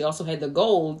suit, and then she also had the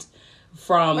gold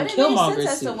from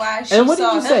Killmonger's suit. Why she and what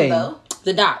saw did you say? Though.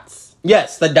 The dots.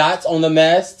 Yes, the dots on the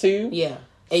mask too. Yeah.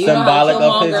 And symbolic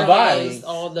of his body.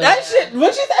 That shit.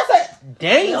 What she said?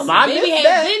 Damn, I missed baby had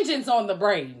that. vengeance on the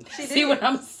brain. She See did. what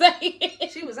I'm saying?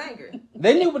 She was angry.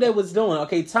 They knew what they was doing.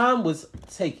 Okay, time was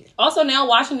taken. Also, now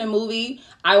watching the movie,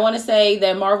 I want to say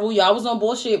that Marvel, y'all was on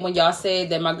bullshit when y'all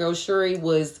said that my girl Shuri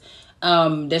was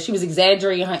that she was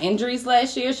exaggerating her injuries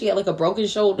last year. She had like a broken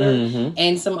shoulder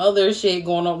and some other shit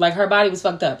going on. Like her body was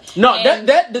fucked up. No, and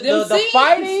the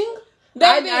fighting.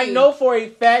 I know for a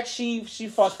fact she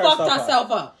fucked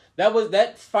herself up. That was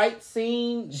that fight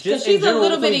scene. Just she's in a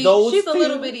little bitty. She's a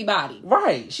little bitty body.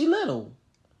 Right, she little.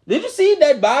 Did you see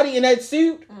that body in that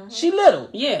suit? She little.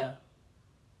 Yeah.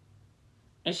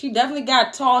 And she definitely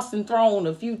got tossed and thrown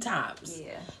a few times.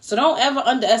 Yeah. So don't ever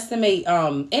underestimate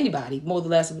anybody. More or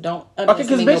less, don't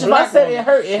underestimate. Okay, because bitch, if I said it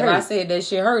hurt, it hurt. If I said that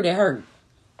shit hurt, it hurt.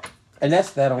 And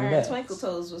that's that on that. Twinkle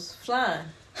Toes was flying.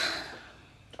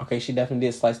 Okay, she definitely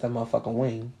did slice that motherfucking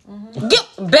wing.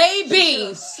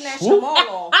 Baby! Snatch them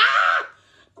all off.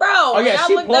 Bro, oh yeah,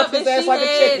 she plucked his ass like a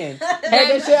chicken. Had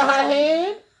that shit in her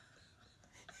hand.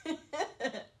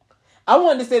 I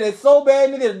wanted to say that so bad,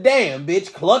 nigga. Damn,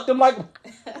 bitch, clucked him like.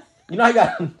 You know, I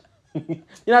got. You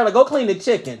know, like go clean the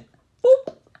chicken.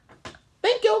 Boop.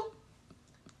 Thank you.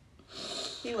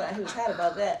 He was hot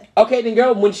about that. Okay, then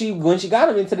girl, when she got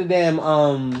him into the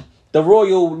damn the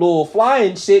royal little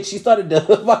flying shit, she started to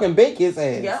fucking bake his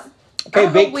ass. Yep. Okay,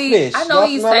 baked fish. I know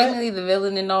he's technically the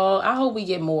villain and all. I hope we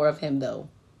get more of him though.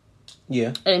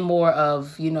 Yeah. And more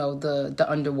of, the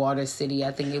underwater city.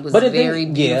 I think it was very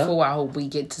beautiful. Yeah. I hope we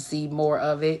get to see more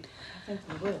of it. I think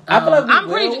we will. I feel like I'm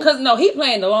pretty because he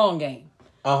playing the long game.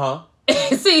 Uh-huh.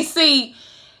 see.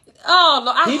 Oh,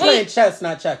 no, he playing chess,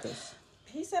 not checkers.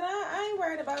 He said, I ain't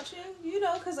worried about you, you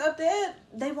know, because up there,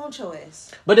 they want your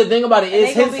ass. But the thing about it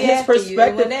is, his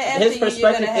perspective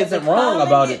you, isn't wrong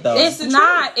about it, though. It's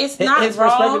not his wrong. His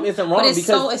perspective isn't wrong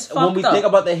because when we think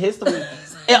about the history,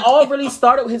 it all really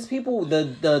started with his people.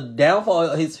 The downfall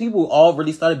of his people all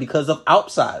really started because of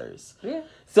outsiders. Yeah.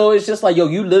 So it's just like, yo,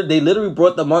 they literally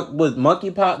brought the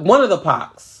monkeypox, one of the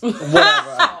pox,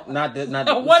 whatever, not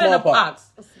the one of the pox,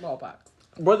 smallpox.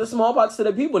 Brought the smallpox to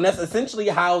the people, and that's essentially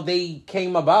how they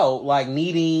came about, like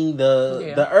needing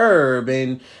the herb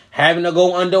and having to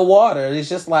go underwater. It's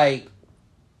just like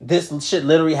this shit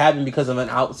literally happened because of an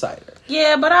outsider.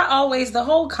 Yeah, but the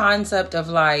whole concept of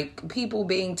like people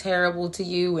being terrible to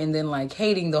you and then like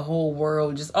hating the whole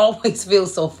world just always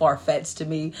feels so far-fetched to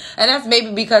me. And that's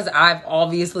maybe because I've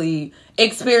obviously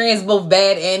experienced both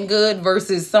bad and good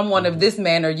versus someone of this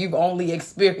manner, you've only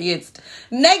experienced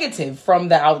negative from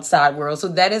the outside world. So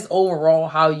that is overall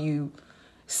how you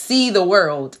see the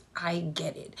world. I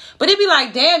get it. But it'd be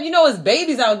like, damn, it's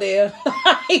babies out there.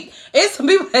 It's some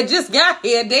people that just got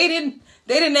here. They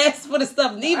didn't ask for the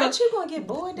stuff neither. Aren't you gonna get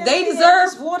bored down they here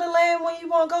deserve in this waterland when you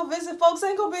want to go visit folks?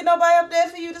 Ain't gonna be nobody up there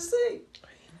for you to see.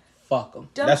 Fuck them.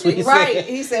 Don't That's you? what he Right. said.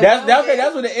 He said,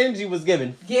 that's what the energy was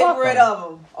given. Get Fuck rid 'em. of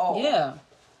them. Oh. Yeah.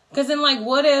 Because then, like,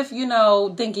 what if,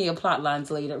 thinking of plot lines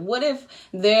later, what if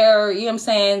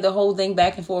the whole thing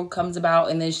back and forth comes about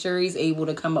and then Shuri's able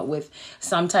to come up with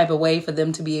some type of way for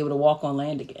them to be able to walk on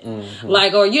land again? Mm-hmm.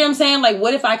 Like, or, like,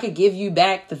 what if I could give you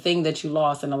back the thing that you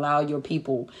lost and allow your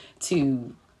people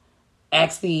to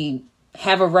actually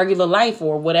have a regular life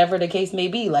or whatever the case may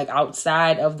be, like,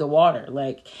 outside of the water?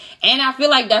 Like, and I feel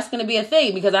like that's going to be a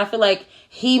thing because I feel like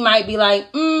he might be like,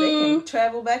 They can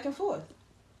travel back and forth.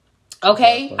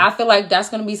 Okay, I feel like that's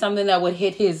gonna be something that would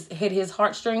hit his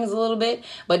heartstrings a little bit.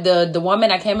 But the woman,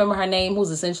 I can't remember her name,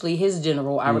 who's essentially his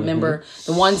general. I remember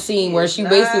the one scene where she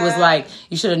basically was like,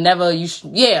 "You should have never,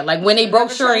 like when they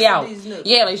broke Shuri out, like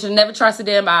you should have never trusted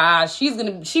them.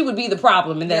 She would be the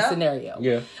problem in that scenario.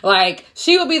 Yeah, like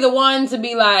she would be the one to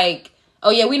be like,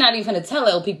 oh yeah, we're not even gonna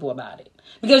tell people about it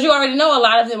because you already know a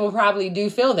lot of them will probably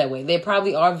do feel that way. They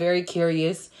probably are very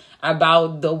curious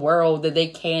about the world that they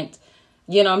can't."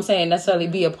 Necessarily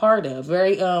be a part of.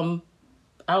 Very,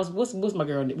 what's my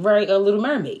girl name? Very, Little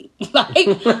Mermaid. Like,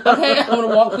 okay, I want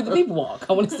to walk with the people walk.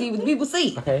 I want to see what the people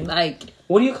see. Okay. Like,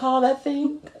 what do you call that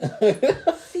thing?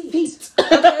 Feet.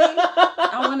 Okay.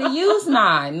 I want to use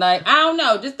mine. Like, I don't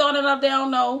know. Just throwing it up there. I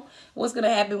don't know what's going to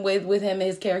happen with him and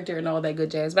his character and all that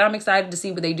good jazz. But I'm excited to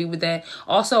see what they do with that.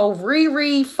 Also,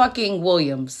 Riri fucking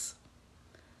Williams.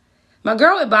 My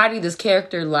girl embodied this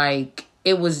character like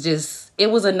it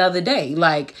was another day.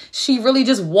 Like, she really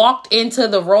just walked into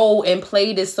the role and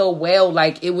played it so well.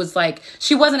 Like, it was like,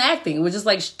 she wasn't acting. It was just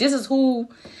like, this is who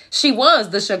she was.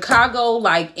 The Chicago,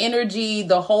 like, energy,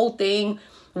 the whole thing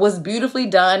was beautifully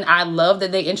done. I love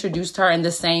that they introduced her in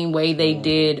the same way they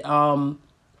did,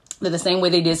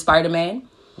 Spider-Man.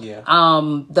 Yeah.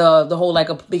 The whole, like,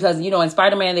 because, in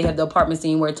Spider-Man, they have the apartment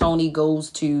scene where Tony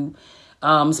goes to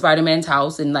Spider-Man's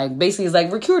house and like basically is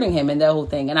like recruiting him and that whole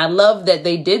thing. And I love that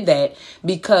they did that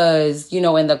because,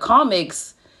 in the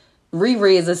comics,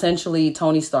 Riri is essentially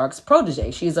Tony Stark's protege.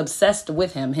 She's obsessed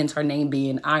with him, hence her name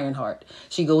being Ironheart.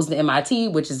 She goes to MIT,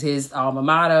 which is his alma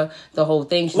mater, the whole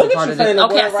thing. She's a part of it.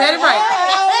 Okay, I said it right.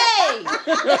 Hey!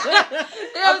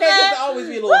 Okay, just always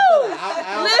be a little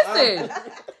Listen.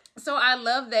 So I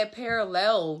love that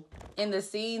parallel in the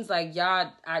scenes, like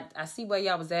y'all, I see where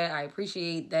y'all was at. I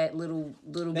appreciate that little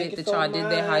bit that y'all did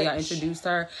there, how y'all introduced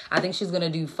her. I think she's gonna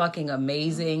do fucking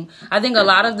amazing. I think a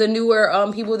lot of the newer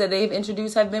people that they've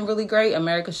introduced have been really great.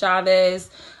 America Chavez,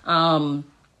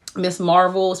 Miss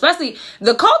Marvel, especially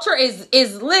the culture is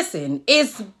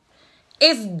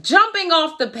jumping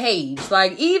off the page.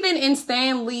 Like even in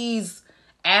Stan Lee's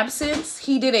absence,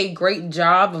 he did a great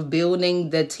job of building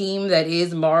the team that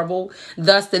is Marvel,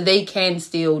 thus that they can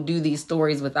still do these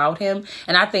stories without him.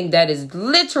 And I think that is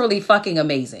literally fucking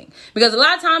amazing. Because a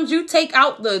lot of times you take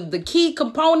out the key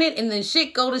component and then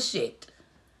shit go to shit.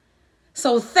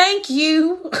 So thank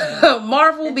you,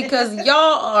 Marvel, because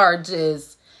y'all are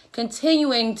just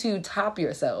continuing to top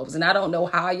yourselves. And I don't know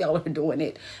how y'all are doing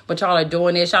it, but y'all are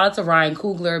doing it. Shout out to Ryan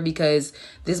Coogler because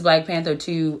this Black Panther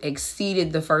 2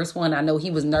 exceeded the first one. I know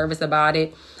he was nervous about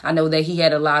it. I know that he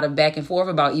had a lot of back and forth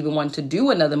about even wanting to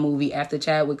do another movie after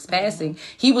Chadwick's passing.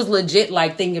 He was legit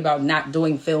like thinking about not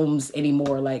doing films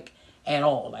anymore, like at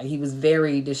all. Like he was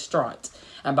very distraught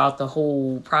about the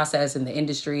whole process and the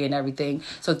industry and everything.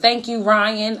 So thank you,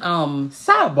 Ryan.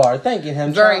 Sidebar, thanking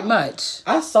him very much.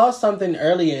 I saw something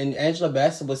earlier and Angela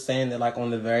Bassett was saying that like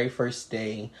on the very first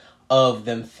day of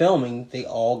them filming, they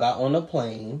all got on a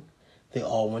plane. They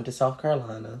all went to South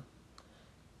Carolina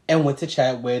and went to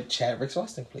chat with Chadwick's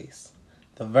resting place.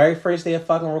 The very first day of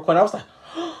fucking recording, I was like,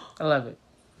 I love it.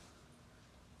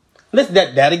 listen,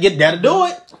 that'll do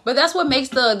it. But that's what makes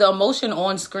the emotion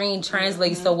on screen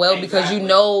translate so well, because you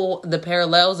know the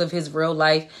parallels of his real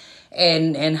life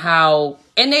and how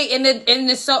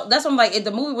it's so, that's what I'm like,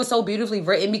 the movie was so beautifully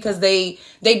written because they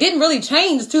didn't really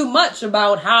change too much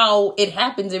about how it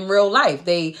happens in real life.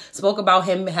 They spoke about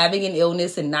him having an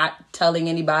illness and not telling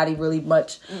anybody really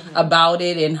much about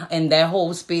it, and that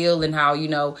whole spiel, and how, you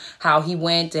know, how he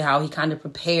went and how he kind of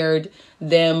prepared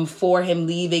them for him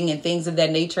leaving and things of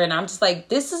that nature. And I'm just like,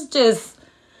 this is just,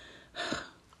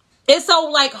 it's so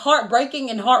like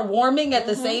heartbreaking and heartwarming at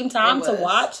the same time to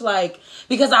watch, like,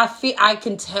 because I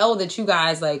can tell that you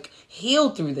guys like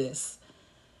healed through this.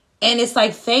 And it's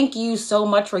like, thank you so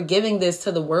much for giving this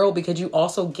to the world, because you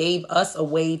also gave us a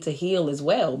way to heal as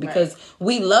well, because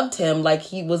we loved him like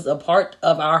he was a part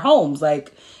of our homes.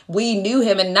 Like, we knew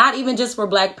him, and not even just for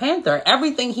Black Panther.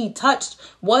 Everything he touched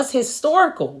was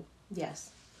historical.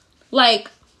 Yes. Like,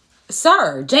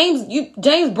 sir, James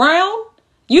Brown?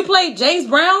 You played James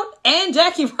Brown and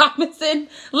Jackie Robinson?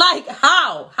 Like,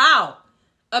 how?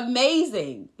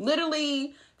 Amazing.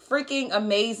 Literally freaking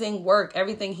amazing work.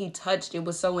 Everything he touched, it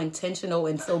was so intentional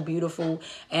and so beautiful.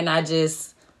 And I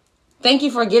just thank you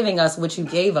for giving us what you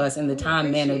gave us in the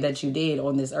time manner that you did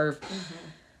on this earth.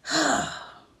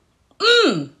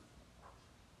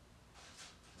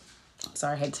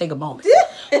 Sorry, I had to take a moment.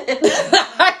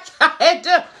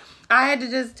 I had to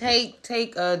just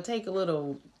take a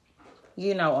little,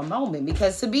 you know, a moment,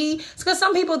 because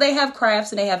some people, they have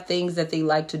crafts and they have things that they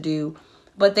like to do,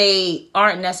 but they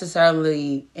aren't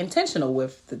necessarily intentional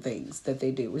with the things that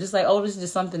they do. It's just like, oh, this is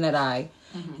just something that I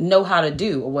know how to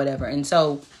do or whatever. And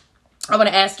so I want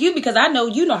to ask you, because I know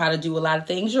you know how to do a lot of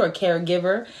things. You're a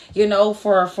caregiver, you know,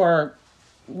 for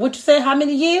what you say, how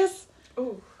many years?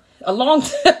 Ooh. A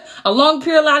long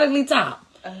periodically time.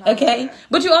 Okay,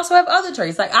 but you also have other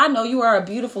traits. Like, I know you are a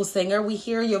beautiful singer. We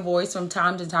hear your voice from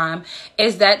time to time.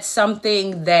 Is that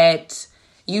something that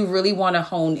you really want to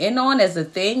hone in on as a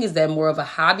thing? Is that more of a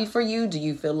hobby for you? Do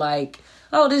you feel like,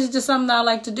 oh, this is just something I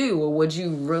like to do? Or would you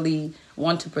really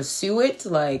want to pursue it?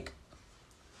 Like,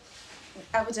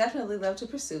 I would definitely love to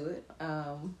pursue it.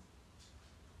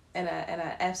 And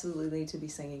I absolutely need to be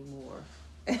singing more.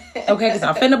 Okay, because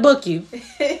I'm finna book you.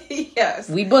 Yes.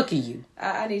 We booking you.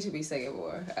 I need to be singing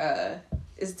more.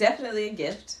 It's definitely a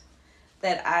gift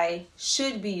that I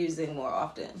should be using more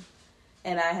often.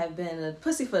 And I have been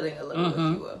pussyfooting a little, if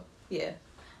you will. Yeah.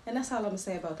 And that's all I'm going to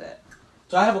say about that.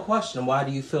 So I have a question. Why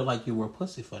do you feel like you were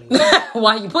pussyfooting?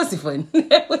 Why you pussyfooting?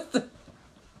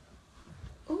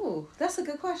 Ooh, that's a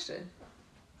good question.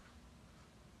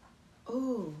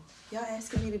 Ooh, y'all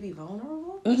asking me to be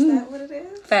vulnerable? Is that what it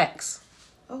is? Facts.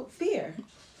 Oh, fear.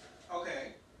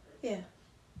 Okay. Yeah.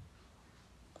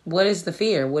 What is the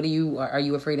fear? Are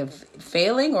you afraid of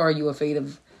failing, or are you afraid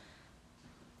of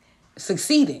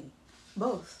succeeding?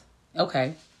 Both.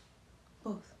 Okay.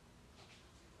 Both.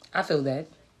 I feel that.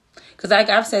 Because like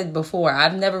I've said before,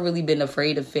 I've never really been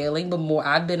afraid of failing, but more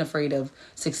I've been afraid of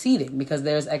succeeding, because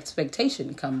there's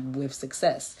expectation come with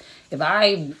success. If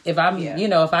I'm you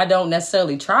know, if I don't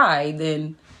necessarily try,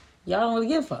 then y'all don't really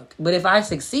give a fuck. But if I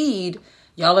succeed,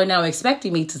 y'all are now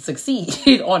expecting me to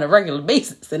succeed on a regular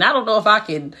basis. And I don't know if I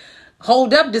can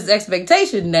hold up this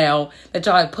expectation now that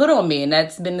y'all have put on me. And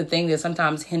that's been the thing that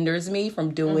sometimes hinders me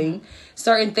from doing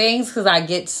certain things, because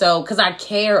I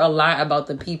care a lot about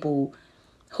the people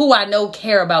who I know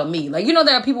care about me. Like, you know,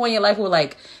 there are people in your life who are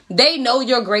like, they know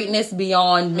your greatness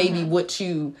beyond maybe what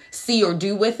you see or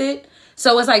do with it.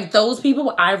 So it's like those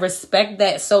people, I respect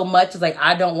that so much. It's like,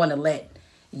 I don't want to let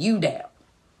you down.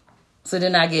 So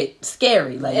then I get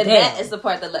scary. Like, and damn. that is the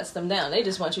part that lets them down. They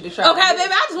just want you to try. Okay,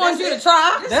 baby, I just want you to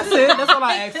try. That's it. That's all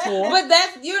I asked for. But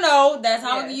that's, you know, that's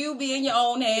how you be in your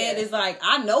own head. It's like,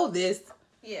 I know this.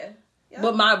 Yeah.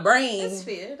 But my brain. It's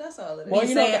fear. That's all it is. Well,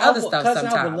 you know, other stuff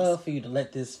sometimes. I would love for you to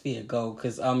let this fear go,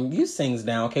 because you sings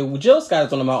down. Okay, well, Jill Scott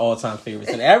is one of my all-time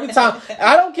favorites, and every time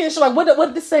I don't care. She's like, what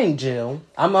did they sing, Jill?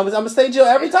 I'm gonna say Jill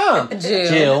every time.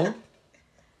 Jill.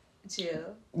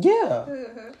 Yeah.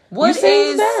 What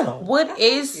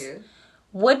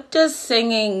does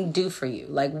singing do for you?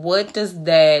 Like, what does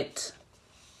that?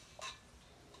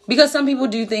 Because some people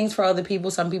do things for other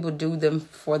people, some people do them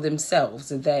for themselves.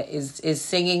 That is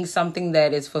singing something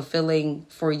that is fulfilling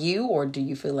for you, or do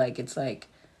you feel like it's like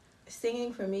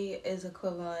singing for me is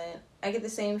equivalent? I get the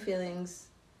same feelings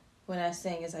when I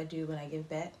sing as I do when I give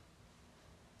back.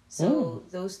 So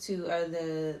those two are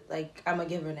I'm a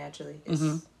giver naturally.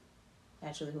 It's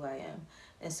naturally who I am.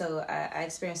 And so I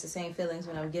experience the same feelings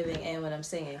when I'm giving and when I'm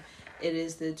singing. It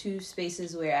is the two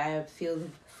spaces where I feel the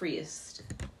freest.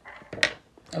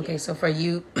 Okay, so for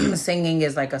you, singing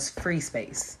is like a free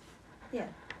space. Yeah.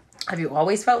 Have you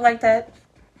always felt like that?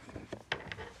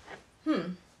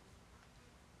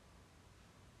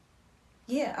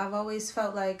 Yeah, I've always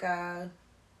felt like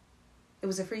it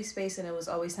was a free space and it was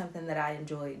always something that I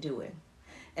enjoyed doing.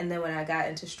 And then when I got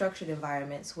into structured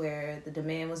environments where the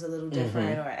demand was a little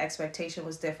different or expectation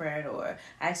was different or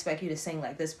I expect you to sing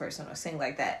like this person or sing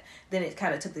like that, then it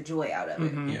kind of took the joy out of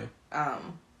it. Yeah.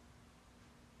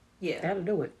 Yeah. That'll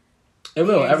do it. It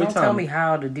will, every Don't time. tell me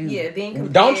how to do. Yeah, being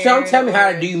compared. Don't tell me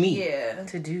how to do me. Yeah.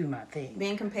 To do my thing.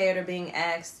 Being compared or being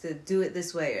asked to do it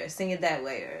this way or sing it that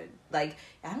way or like,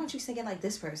 I want you to sing it like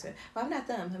this person. Well, I'm not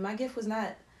them. And my gift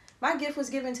was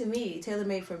given to me,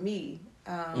 tailor-made for me.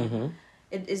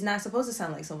 It is not supposed to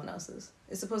sound like someone else's.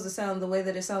 It's supposed to sound the way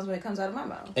that it sounds when it comes out of my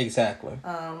mouth. Exactly.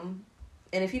 And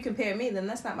if you compare me, then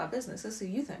that's not my business. That's who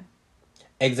you think.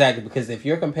 Exactly, because if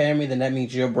you're comparing me, then that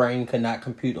means your brain cannot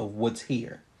compute of what's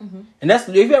here. And that's,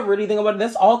 if you ever really think about it,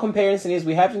 that's all comparison is.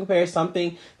 We have to compare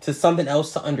something to something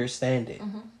else to understand it.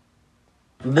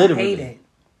 Literally. I hate it.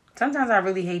 Sometimes I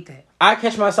really hate that. I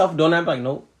catch myself doing that. I'm like,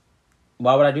 nope.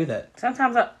 Why would I do that?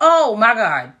 Sometimes oh my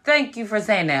God. Thank you for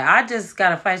saying that. I just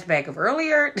got a flashback of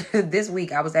earlier this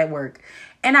week. I was at work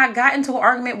and I got into an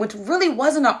argument, which really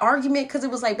wasn't an argument because it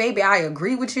was like, baby, I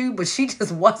agree with you, but she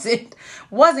just wasn't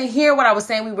hearing what I was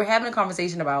saying. We were having a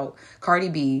conversation about Cardi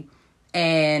B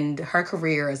and her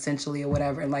career essentially or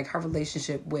whatever, and like her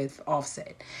relationship with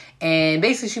Offset. And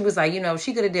basically she was like,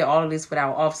 she could have did all of this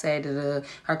without Offset.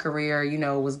 Her career,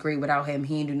 was great without him.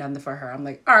 He didn't do nothing for her. I'm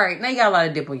like, all right, now you got a lot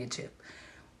of dip on your chip.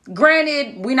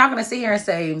 Granted, we're not going to sit here and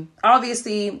say,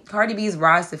 obviously, Cardi B's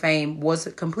rise to fame was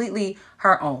completely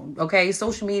her own, okay?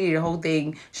 Social media, the whole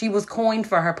thing, she was coined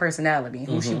for her personality,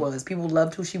 who she was. People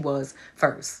loved who she was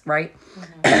first, right?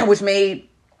 Which made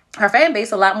her fan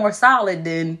base a lot more solid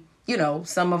than,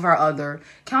 some of her other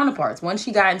counterparts. Once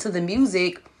she got into the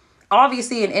music,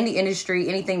 obviously in any industry,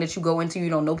 anything that you go into, you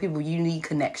don't know people, you need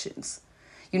connections.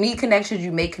 You need connections,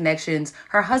 you make connections.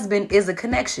 Her husband is a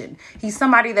connection. He's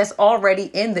somebody that's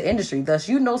already in the industry. Thus,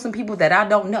 you know some people that I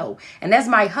don't know. And as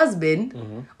my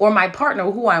husband or my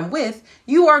partner who I'm with,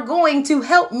 you are going to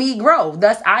help me grow.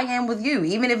 Thus, I am with you.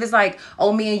 Even if it's like,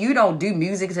 oh, me and you don't do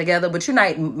music together, but you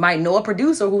might know a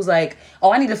producer who's like,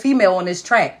 oh, I need a female on this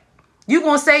track. You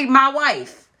gonna say my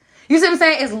wife. You see what I'm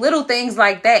saying? It's little things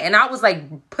like that. And I was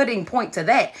like putting point to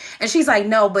that. And she's like,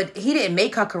 no, but he didn't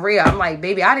make her career. I'm like,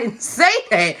 baby, I didn't say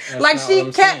that. That's like she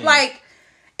kept saying. like,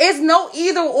 it's no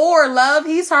either or, love.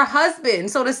 He's her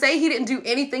husband. So to say he didn't do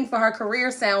anything for her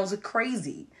career sounds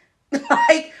crazy.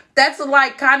 Like, that's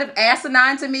like kind of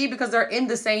asinine to me because they're in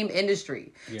the same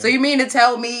industry. Yeah. So you mean to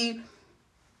tell me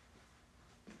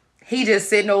he just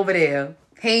sitting over there,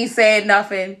 he ain't said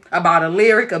nothing about a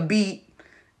lyric, a beat,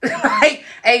 like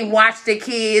ain't watched the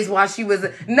kids while she was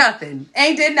nothing,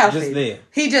 ain't did nothing. Just there.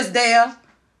 He just there.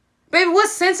 Baby, what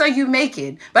sense are you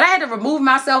making? But I had to remove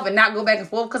myself and not go back and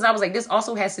forth because I was like, this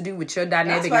also has to do with your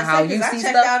dynamic and how you see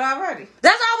stuff. Out already.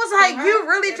 That's why I was like, you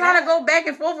really trying to go back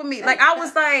and forth with me. Like, I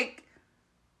was like,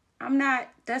 I'm not,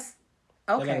 that's,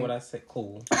 okay. That ain't what I said,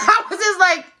 cool. I was just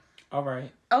like, all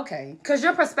right. Okay. Because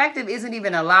your perspective isn't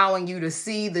even allowing you to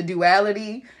see the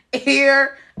duality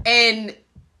here. And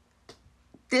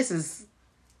this is,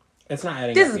 it's not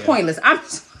adding this up is yet. pointless. I'm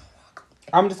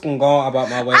just going to go about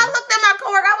my way. I looked at my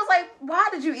coworker. I was like, why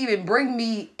did you even bring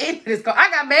me into this? I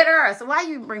got mad at her. So why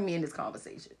you bring me in this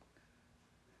conversation?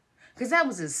 Because that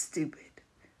was just stupid.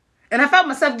 And I felt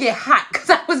myself get hot because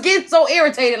I was getting so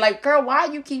irritated. Like, girl, why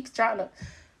you keep trying to...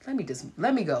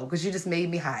 Let me go because you just made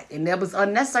me hot. And that was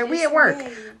unnecessary. We at work.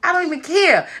 I don't even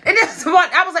care. And that's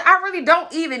what I was like, I really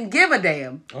don't even give a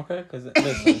damn. Okay, because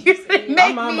listen,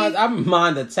 I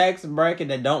mind the tax bracket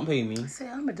that don't pay me. See,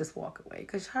 I'm going to just walk away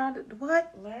because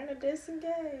what? Learn to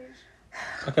disengage.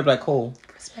 Okay, like, cool.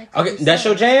 Okay, that's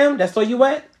your jam? That's where you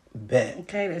at? Bet.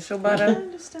 Okay, that's your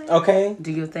butter. Okay.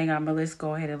 Do you think I'm going to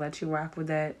go ahead and let you rock with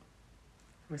that?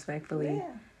 Respectfully.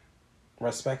 Yeah.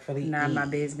 Respectfully. Not my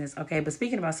business. Okay, but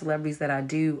speaking about celebrities that I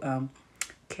do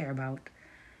care about.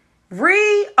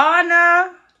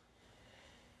 Rihanna.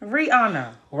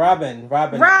 Robin.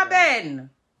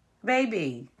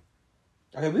 Baby.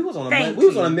 Okay, we was on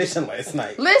a mission last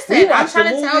night. Listen, I'm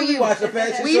trying to tell you,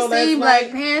 we seen Black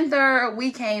Panther.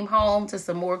 We came home to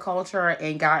some more culture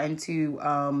and got into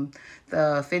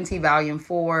the Fenty Volume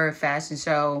 4 fashion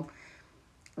show.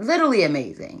 Literally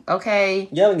amazing, okay?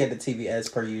 Yelling at the TV as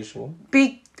per usual.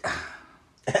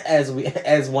 As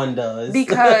one does.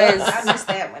 Because I missed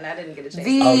that one. I didn't get a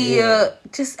chance.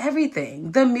 Just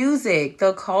everything. The music,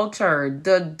 the culture,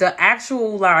 the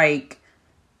actual, like,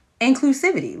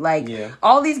 inclusivity. Like,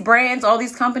 all these brands, all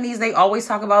these companies, they always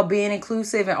talk about being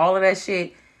inclusive and all of that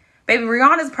shit. Baby,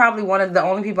 Rihanna's probably one of the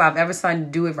only people I've ever seen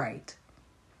do it right.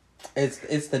 It's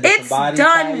the different body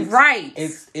done types. Right.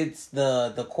 It's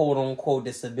the quote unquote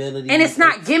disability. And it's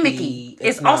not gimmicky.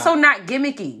 It's also not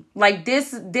gimmicky. Like,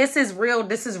 this is real,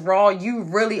 this is raw. You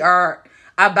really are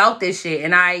about this shit.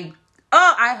 And I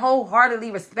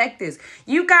wholeheartedly respect this.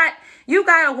 You got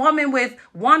a woman with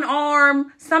one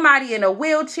arm, somebody in a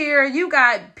wheelchair. You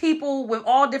got people with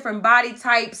all different body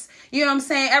types. You know what I'm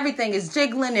saying? Everything is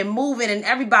jiggling and moving, and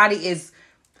everybody is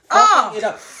fucking it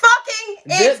up.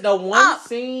 The one up.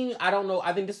 Scene, I don't know.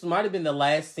 I think this might have been the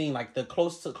last scene, like the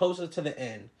closer to the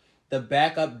end. The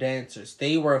backup dancers,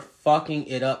 they were fucking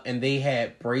it up, and they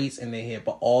had braids in their hair,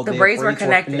 but all the braids were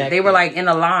connected. They were like in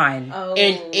a line,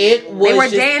 and it was they were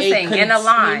dancing in a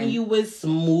line, continuous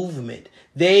movement.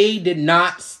 They did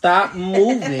not stop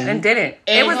moving and didn't.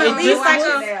 It was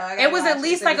at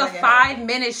least like a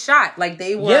 5-minute shot. Like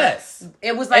they were. Yes.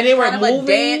 It was like and they kind were of moving, a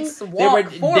dance walk they were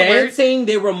forward. dancing.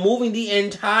 They were moving the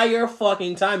entire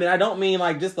fucking time, and I don't mean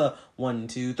like just a 1,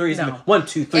 2, 3. No. 1,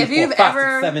 2, 3, 4, 5,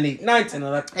 6, 7, 8, 9, 10,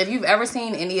 11. If you've ever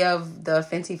seen any of the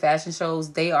Fenty fashion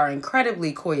shows, they are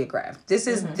incredibly choreographed. This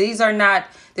is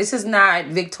not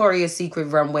Victoria's Secret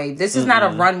runway. This is not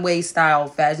a runway style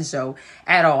fashion show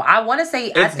at all. I want to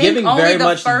say it's giving very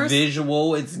much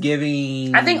visual. It's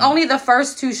giving. I think only the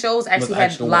first 2 shows actually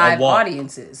had live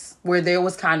audiences where there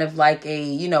was kind of like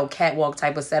a catwalk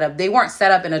type of setup. They weren't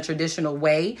set up in a traditional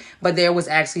way, but there was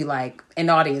actually like an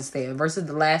audience there versus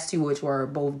the last 2, which were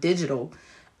both digital.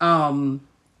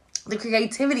 The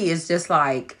creativity is just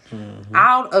like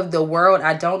out of the world.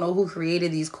 I don't know who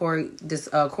created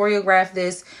choreographed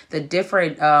this. The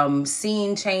different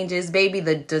scene changes, baby.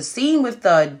 The scene with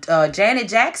the Janet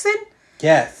Jackson.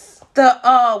 Yes.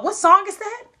 What song is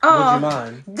that? Would You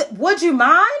Mind? Would You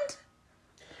Mind?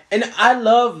 And I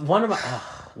love one of my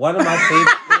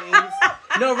favorite things.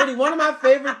 No, really, one of my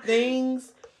favorite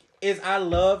things is I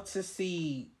love to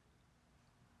see.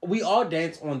 We all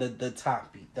dance on the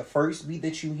top beat. The first beat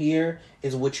that you hear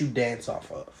is what you dance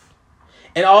off of.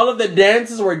 And all of the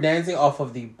dancers were dancing off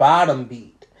of the bottom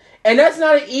beat. And that's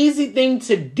not an easy thing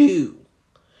to do.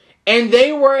 And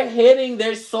they were hitting,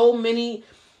 there's so many,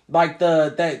 like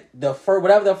the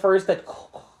first,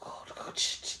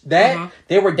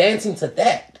 they were dancing to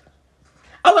that.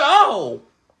 I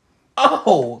was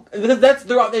like, because that's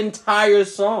throughout the entire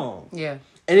song. Yeah.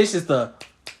 And it's just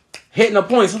hitting the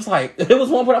points. So it's like, it was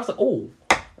one point I was like, oh,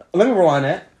 let me rewind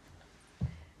that.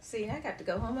 See, I got to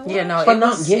go home and watch. Yeah, no,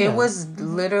 it was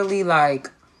literally like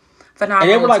phenomenal.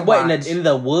 And they were like, what, in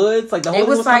the woods? Like the whole thing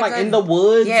was kind of like in the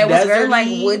woods. Yeah, it was very like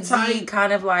woodsy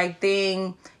kind of like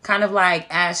thing. Kind of like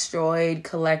asteroid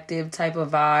collective type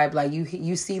of vibe. Like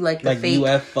you see like the like fake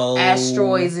UFO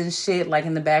asteroids and shit like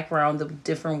in the background, the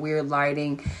different weird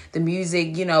lighting. The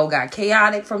music, got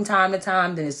chaotic from time to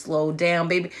time, then it slowed down,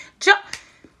 baby.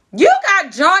 You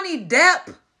got Johnny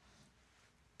Depp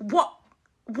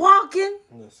walking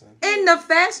in the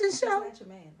fashion show. That's your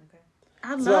man, okay?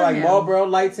 I love like him. Marlboro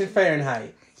Lights in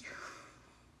Fahrenheit.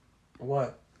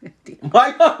 What?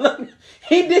 My God,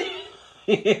 he did.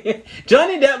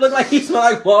 Johnny Depp looked like he smelled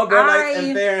like Marlboro Lights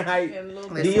in Fahrenheit.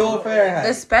 Dior Fahrenheit.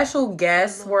 The special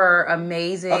guests were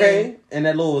amazing. Okay, and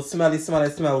that little smelly.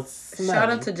 Shout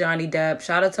out to Johnny Depp.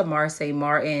 Shout out to Marseille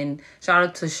Martin. Shout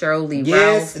out to Shirley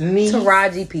Ralph.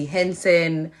 Taraji P.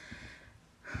 Henson.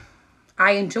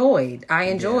 I enjoyed.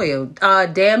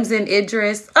 Damson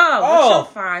Idris. What's your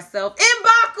fine self?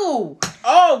 M'Baku.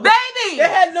 Oh, baby. They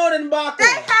had no M'Baku. They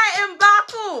had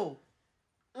M'Baku.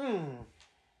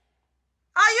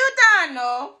 Are you done,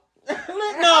 no? No,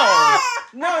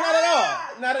 not at all.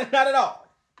 Not at all.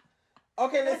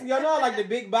 Okay, listen, y'all know I like the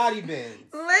big body bends.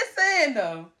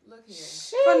 Listen, look here,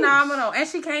 phenomenal, and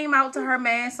she came out to her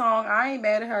man song. I ain't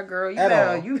mad at her, girl.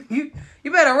 You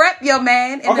better rep your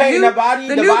man. And okay,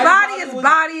 the new body is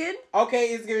bodying. Okay,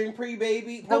 it's giving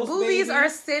pre-baby, the boobies are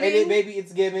sitting, and then baby,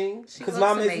 it's giving because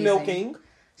mama is milking.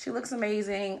 She looks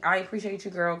amazing. I appreciate you,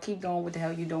 girl. Keep doing what the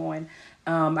hell you doing.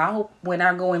 I hope when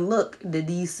I go and look,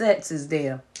 these sets is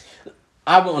there.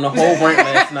 I went on a whole rant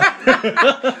last night.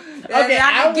 Okay,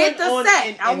 I get the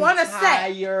set. I want a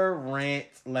set. Entire rant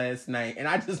last night, and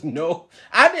I just know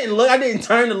I didn't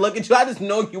turn to look at you. I just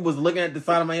know you was looking at the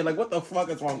side of my head like, what the fuck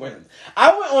is wrong with him?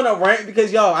 I went on a rant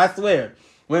because y'all, I swear,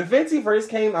 when Fenty first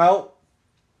came out,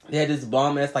 they had this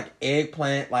bomb ass like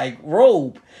eggplant like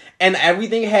robe, and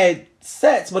everything had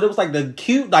sets, but it was like the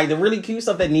cute, like the really cute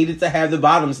stuff that needed to have the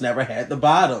bottoms never had the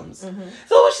bottoms. So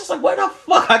it's just like, what the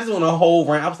fuck? I just want a whole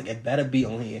rant. I was like, it better be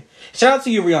on here. Shout out to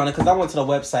you, Rihanna, because I went to the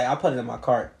website. I put it in my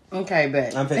cart. Okay,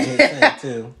 bet. I'm finna hit send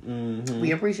too. Mm-hmm.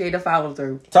 We appreciate the follow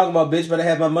through. Talking about bitch better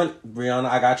have my money, Rihanna.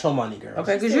 I got your money, girl.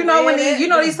 Okay, because you know when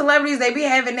these celebrities, they be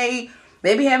having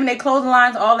their clothing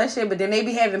lines, all that shit, but then they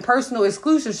be having personal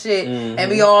exclusive shit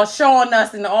and be all showing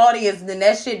us in the audience, and then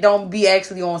that shit don't be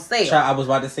actually on sale. I was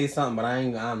about to say something, but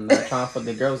I'm not trying for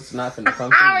the girls. Not finna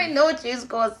come. I already know what you was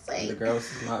gonna say. The girls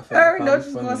is not finna. I already know what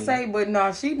you was gonna say, but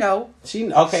no, she know.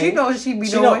 She okay. She know what she be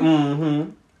doing. Mm-hmm.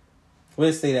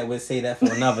 We'll say that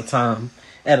for another time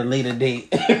at a later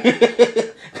date.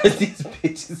 Because these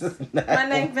bitches is not. My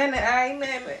name Bennett. I ain't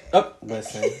name it. Oh,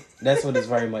 listen, that's what it's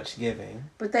very much giving.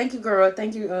 But thank you, girl.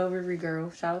 Thank you, Riri girl.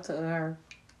 Shout out to her.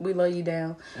 We love you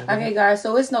down. Okay, guys.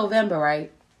 So it's November,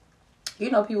 right?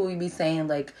 You know, people will be saying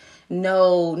like,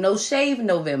 no shave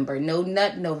November, no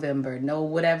nut November, no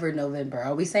whatever November.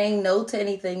 Are we saying no to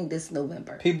anything this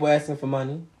November? People asking for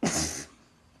money.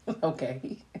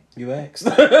 Okay. You asked.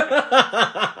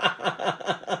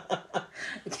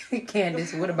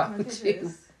 Candace, what about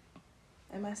you?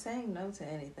 Am I saying no to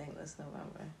anything this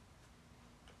November?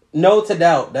 No to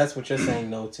doubt. That's what you're saying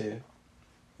no to.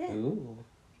 Yeah. Ooh.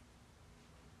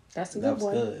 That's a that good was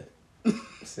one. good.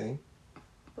 See?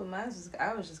 But I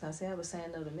was just going to say I was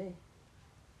saying no to me.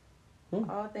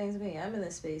 All things me. I'm in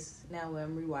this space now where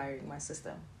I'm rewiring my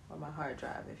system, or my hard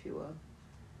drive, if you will.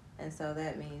 And so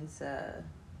that means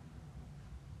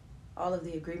all of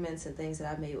the agreements and things that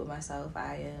I've made with myself,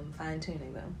 I am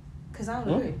fine-tuning them. Because I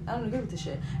don't agree. I don't agree with this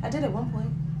shit. I did at one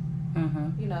point,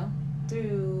 you know,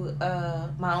 through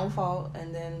my own fault,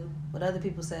 and then what other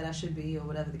people said I should be, or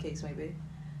whatever the case may be.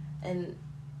 And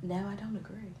now I don't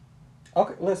agree.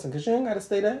 Okay, listen, because you ain't got to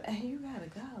stay there. And you got to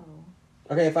go.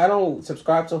 Okay, if I don't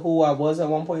subscribe to who I was at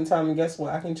one point in time, and guess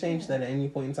what? I can change that at any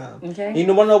point in time. Okay. You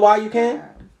want to know why you can?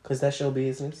 Because that's your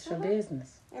business. It's your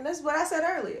business. And that's what I said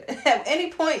earlier. At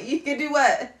any point, you can do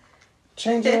what?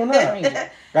 Change it on up.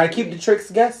 Gotta keep the tricks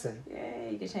guessing. Yeah,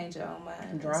 you can change your own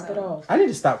mind. Drop it off. I need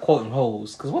to stop quoting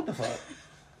hoes, because what the fuck?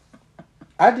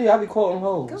 I be quoting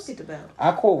hoes. Go get the belt.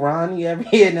 I quote Ronnie every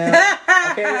year now.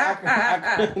 Okay,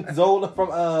 I Zola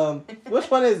from,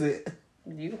 which one is it?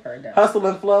 You heard that. Hustle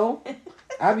and Flow.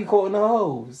 I be quoting the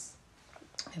hoes.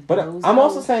 But I'm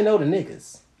also saying no to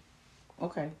niggas.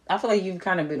 Okay. I feel like you've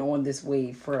kind of been on this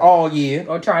wave for all year.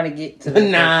 Or trying to get to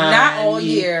not all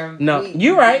year. No.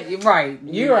 You're right. You're right.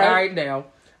 You're right. Right now.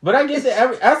 But I guess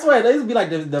I swear this would be like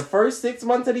the first 6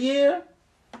 months of the year.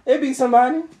 It'd be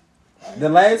somebody. The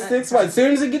last 6 months. As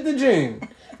soon as it get to June.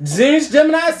 June's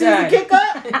Gemini season kick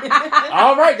up.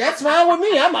 All right, that's fine with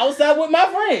me. I'm outside with my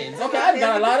friends. Okay, I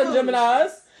got a lot of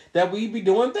Geminis that we be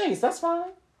doing things. That's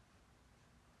fine.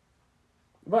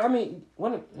 But I mean,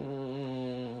 I'm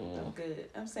good.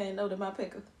 I'm saying no to my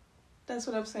picker. That's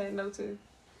what I'm saying no to.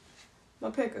 My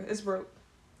picker is broke.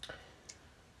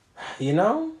 You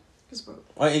know? It's broke.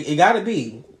 Well, it gotta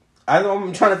be.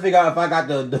 I'm trying to figure out if I got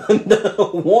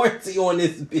the warranty on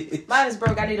this bitch. Mine is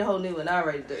broke. I need a whole new one. I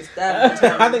already did.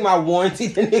 I think my warranty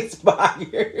didn't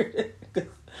expire.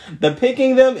 The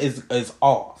picking them is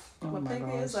off. My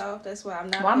picker is off. That's why I'm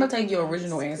not. Well, I'm gonna take your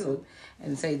original answer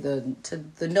and say the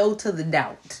no to the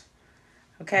doubt.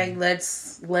 Okay,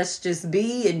 let's just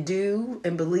be and do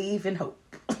and believe and hope.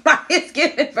 It's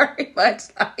getting very much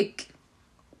like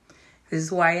this is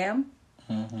who I am.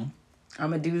 Mm-hmm. I'm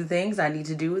gonna do the things I need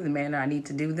to do in the manner I need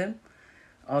to do them.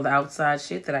 All the outside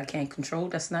shit that I can't control,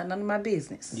 that's not none of my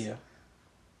business. Yeah.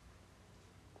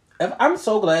 I'm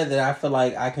so glad that I feel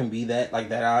like I can be that, like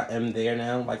that I am there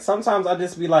now. Like sometimes I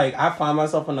just be like, I find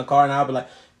myself in the car and I'll be like,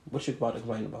 what you about to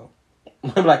complain about?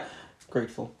 I'm like,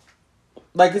 grateful.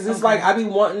 Like, cause it's like, I be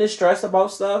wanting to stress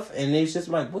about stuff and it's just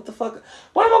like, what the fuck?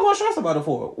 What am I going to stress about it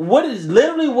for? What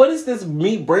is this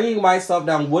me bringing myself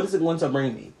down? What is it going to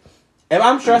bring me? If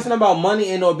I'm stressing about money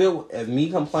and no bill, if me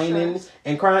complaining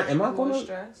and crying, am I going to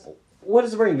stress? What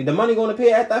does it bring me? The money going to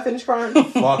appear after I finish crying?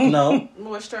 Fuck no.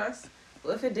 More stress.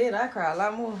 Well, if it did, I'd cry a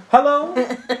lot more. Hello?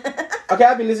 Okay,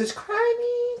 I've been this is cry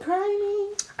me.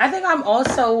 I think I'm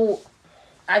also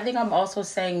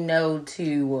saying no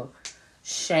to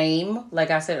shame, like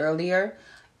I said earlier.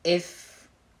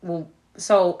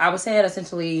 So I was saying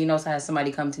essentially, so I had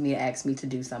somebody come to me and ask me to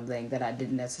do something that I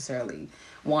didn't necessarily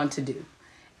want to do.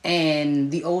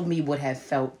 And the old me would have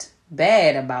felt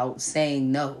bad about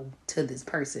saying no to this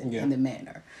person in the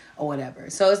manner or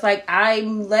whatever. So it's like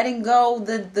I'm letting go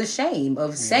the shame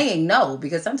of saying no,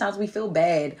 because sometimes we feel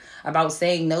bad about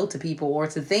saying no to people or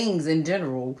to things in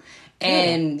general.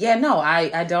 And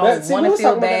I don't want to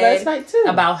feel bad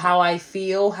about how I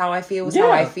feel. How I feel is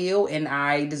how I feel, and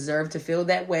I deserve to feel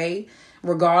that way,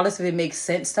 regardless if it makes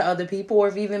sense to other people or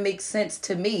if it even makes sense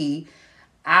to me.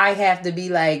 I have to be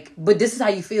like, but this is how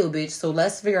you feel, bitch. So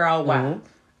let's figure out why.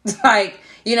 Like,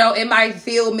 it might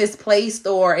feel misplaced,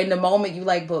 or in the moment you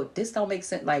like, but this don't make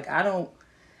sense. Like,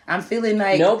 I'm feeling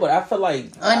like no, but I feel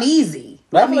like uneasy.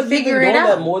 Let me figure it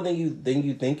out. That more than you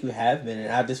think you have been,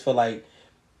 and I just feel like,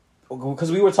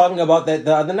 because we were talking about that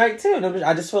the other night too. And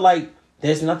I just feel like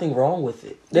there's nothing wrong with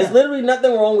it. There's literally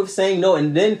nothing wrong with saying no.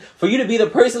 And then for you to be the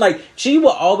person, like, she will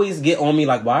always get on me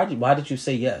like, why did you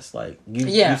say yes? Like, you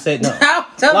said no.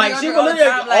 Like, she will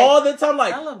literally all the time,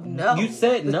 like, no. You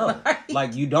said no.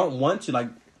 Like, you don't want to. Like,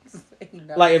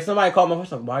 no. Like, if somebody called my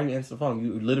phone, like, why are you answering the phone?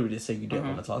 You literally just said you didn't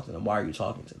want to talk to them. Why are you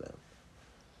talking to them?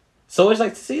 So it's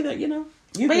like, to see that, But you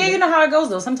know how it goes,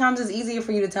 though. Sometimes it's easier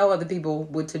for you to tell other people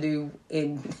what to do,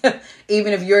 and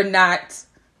even if you're not.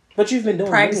 But you've been doing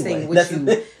practicing what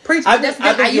you preach. I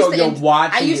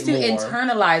used to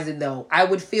internalize it, though. I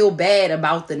would feel bad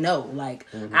about the no. Like,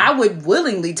 I would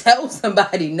willingly tell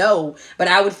somebody no, but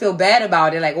I would feel bad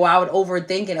about it. Like, I would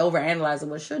overthink and overanalyze it.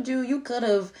 Well, should you? You could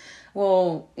have.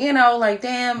 Well, like,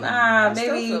 damn. I maybe.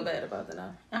 Still feel bad about the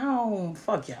no. Oh,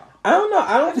 fuck y'all. I don't know.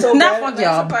 I don't feel not bad. Fuck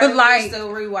y'all, but like still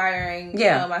rewiring,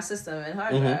 my system and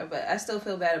hard drive. But I still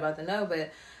feel bad about the no.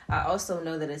 But I also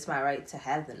know that it's my right to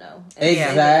have the no.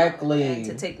 Exactly. And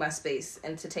to take my space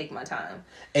and to take my time.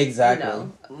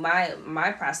 Exactly.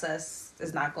 My process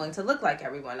is not going to look like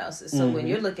everyone else's. So when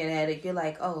you're looking at it, you're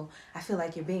like, oh, I feel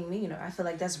like you're being mean, or I feel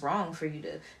like that's wrong for you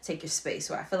to take your space,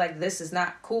 or I feel like this is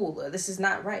not cool, or this is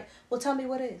not right. Well, tell me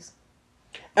what is.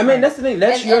 I mean, that's the thing.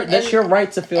 That's your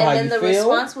right to feel how you feel. And then the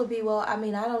response would be, well, I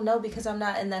mean, I don't know because I'm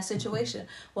not in that situation.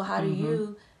 Well, how do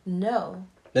you know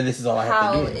that this is all I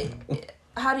have to do?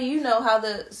 How do you know how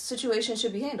the situation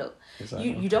should be handled?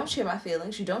 Exactly. You don't share my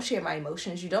feelings. You don't share my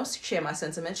emotions. You don't share my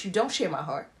sentiments. You don't share my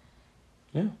heart.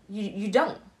 Yeah. You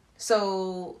don't.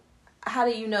 So how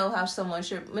do you know how someone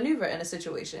should maneuver in a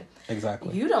situation?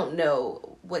 Exactly. You don't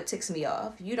know what ticks me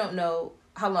off. You don't know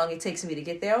how long it takes me to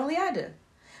get there. Only I do.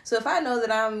 So if I know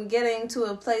that I'm getting to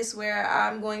a place where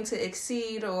I'm going to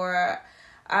exceed, or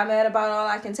I'm at about all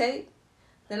I can take,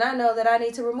 then I know that I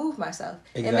need to remove myself.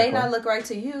 Exactly. It may not look right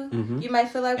to you. You might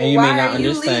feel like, well, why are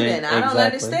you leaving? I don't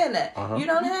understand that. You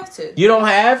don't have to. You don't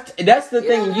have to. That's the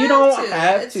thing. You don't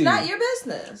have to. It's not your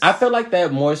business. I feel like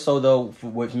that more so, though,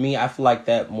 with me. I feel like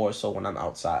that more so when I'm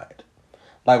outside.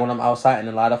 Like, when I'm outside in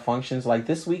a lot of functions. Like,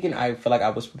 this weekend, I feel like I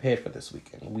was prepared for this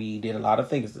weekend. We did a lot of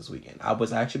things this weekend. I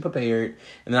was actually prepared.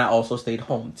 And then I also stayed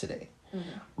home today.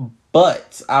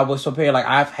 But I was prepared. Like,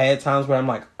 I've had times where I'm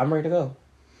like, I'm ready to go.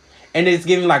 And it's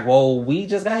giving like, well, we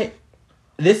just got hit.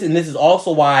 This is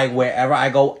also why wherever I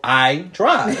go, I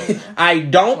drive. I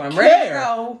don't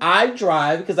care. I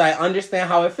drive because I understand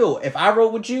how I feel. If I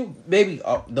rode with you, baby,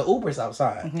 the Uber's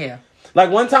outside. Yeah.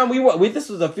 Like one time this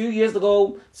was a few years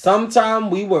ago. Sometime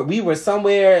we were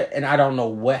somewhere and I don't know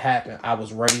what happened. I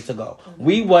was ready to go.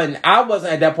 I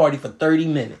wasn't at that party for 30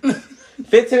 minutes.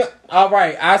 15. All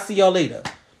right, I'll see y'all later.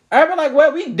 I be like,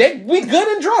 well, we good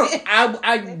and drunk.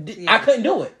 I couldn't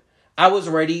do it. I was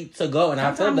ready to go, and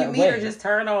sometimes I feel that way. Just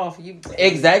turn off.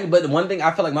 Exactly, but the one thing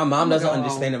I feel like my mom doesn't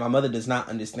understand, and my mother does not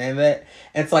understand that.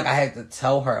 And it's like I had to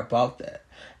tell her about that.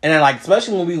 And then, like,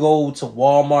 especially when we go to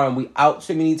Walmart and we out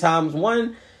too many times.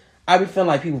 One, I be feeling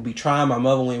like people be trying my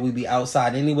mother when we be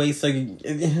outside anyway. So,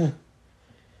 and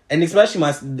especially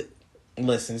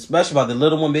especially about the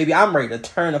little one, baby. I'm ready to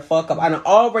turn the fuck up. I done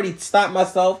already stopped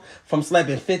myself from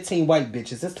slapping 15 white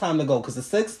bitches. It's time to go because the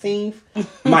 16th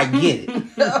might get it.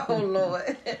 Oh,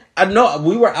 Lord. I know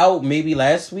we were out maybe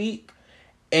last week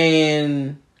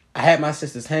and I had my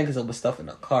sister's hand because there was stuff in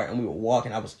the cart and we were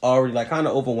walking. I was already like kind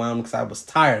of overwhelmed because I was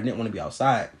tired. I didn't want to be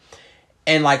outside.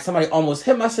 And like somebody almost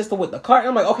hit my sister with the cart. And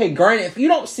I'm like, okay, granted, if you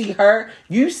don't see her,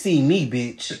 you see me,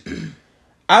 bitch.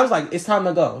 I was like, it's time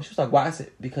to go. She was like, why is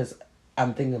it? Because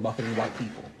I'm thinking about hitting white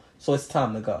people. So it's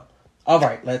time to go. All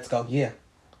right, let's go. Yeah.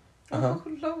 Oh,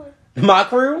 Lord. My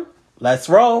crew, let's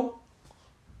roll.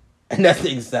 And that's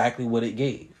exactly what it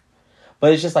gave.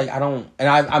 But it's just like,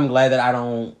 I'm glad that I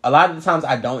don't, a lot of the times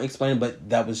I don't explain, but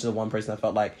that was the one person I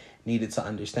felt like needed to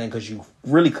understand because you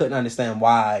really couldn't understand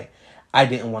why I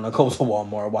didn't want to go to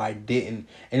Walmart, why I didn't.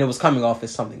 And it was coming off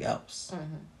as something else.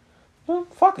 Well,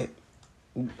 fuck it.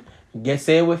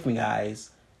 Say it with me, guys.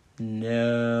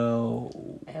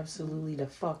 No. Absolutely the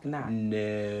fuck not.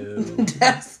 No.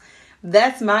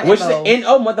 That's my Which MO. the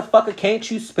N-O, motherfucker,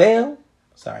 can't you spell?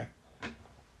 Sorry.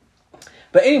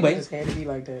 But anyway. It just had to be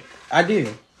like that. I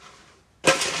do.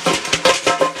 That's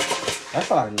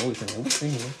a lot of noise in there. What's in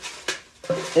here?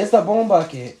 It's the bone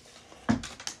bucket.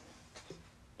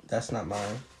 That's not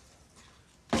mine.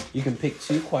 You can pick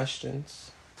 2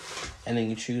 questions, and then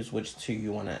you choose which 2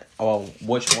 you want to, or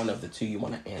which one of the 2 you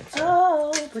want to answer.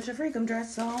 Oh, put your freakum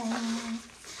dress on.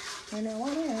 And I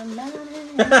want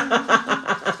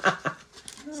to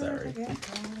Sorry.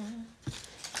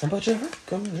 And put your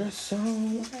freakum dress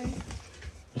on.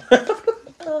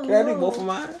 Can I do both of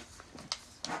mine?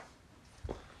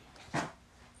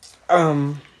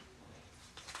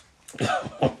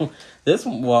 This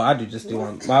one, well, I do just do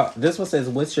one. This one says,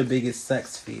 "What's your biggest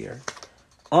sex fear?"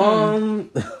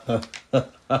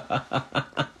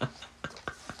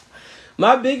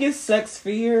 My biggest sex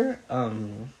fear, You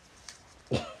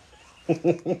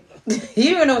ain't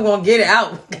even gonna get it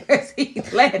out because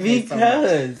he's laughing.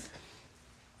 because,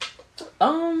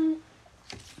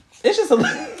 it's just a.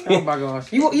 Oh my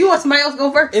gosh! You want somebody else to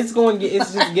go first? It's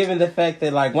just given the fact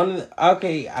that like I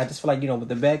just feel like, with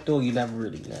the back door you never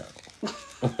really know.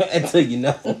 Until you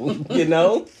know. No,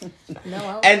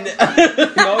 and no,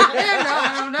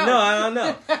 I don't know. No, I don't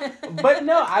know. But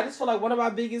no, I just feel like one of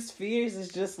my biggest fears is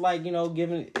just like,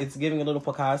 giving a little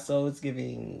Picasso. It's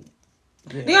giving.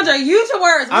 Yeah. DeAndre, use your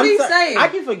words. What are you saying? I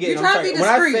keep forgetting. You're trying to be When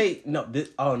I discreet. say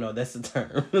no, that's the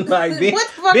term. Like being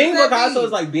that Picasso mean?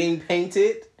 is like being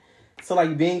painted. So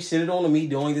like being shitted on and me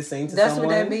doing the same to That's someone.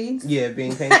 what that means? Yeah,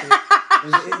 being painted.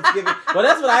 It's giving. Well,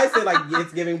 that's what I said. Like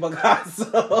it's giving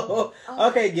Picasso.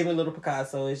 Okay, giving a little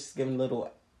Picasso. It's just giving a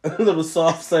little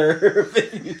soft serve.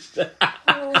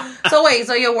 So wait,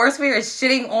 so your worst fear is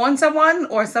shitting on someone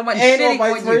or someone And shitting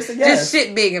vice on versa, you? yes. Just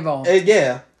shit being involved.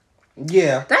 Yeah.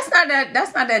 That's not that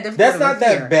difficult. That's of not a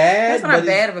that fear. bad, That's but not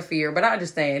bad of a fear, but I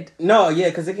understand. No, yeah,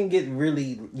 because it can get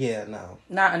really. Yeah, no.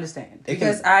 Not understand It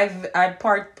because can- I've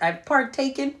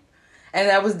partaken, and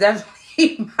that was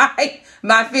definitely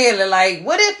my feeling. Like,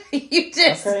 what if you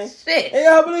just shit? Hey,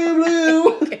 I believe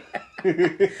blue.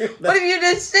 What if you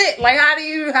just shit? Like, how do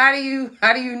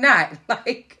you not?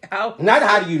 Like, how? Not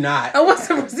how do you not? Oh, what's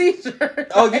the procedure?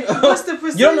 Oh, What's the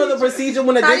procedure? You don't know the procedure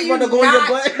when the How do dick's you about to go in your not?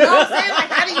 butt? No, I'm saying, like,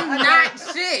 how do you not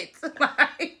shit?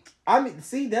 Like, I mean,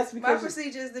 see, that's My because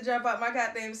procedure is to jump out my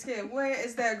goddamn skin. Where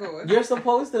is that going? you're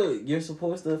supposed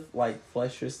to like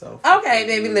flush yourself. okay,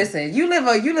 baby, listen. You live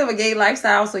a gay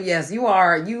lifestyle, so yes, you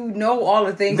know all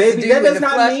the things. Baby, to do that does in the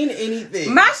not flush. mean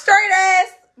anything. My straight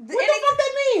ass. What the fuck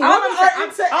that mean? All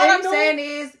I'm saying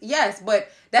is yes, but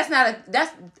that's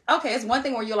okay. It's one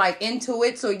thing where you're like into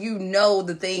it, so you know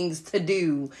the things to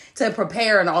do to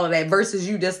prepare and all of that, versus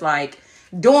you just like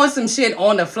doing some shit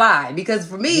on the fly. Because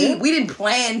for me, we didn't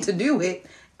plan to do it.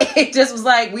 It just was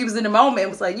like we was in the moment. It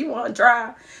was like, you want to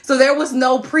try? So there was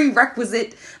no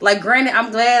prerequisite. Like, granted, I'm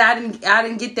glad I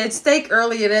didn't get that steak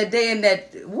earlier that day, and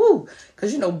that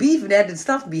because beef and that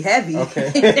stuff be heavy. Okay.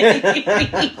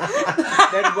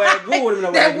 That wagyu would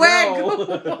have been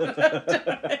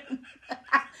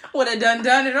would have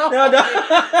done it all.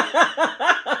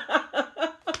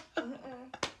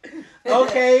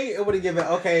 Okay, it would have given.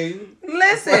 Okay,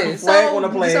 listen. Flag on the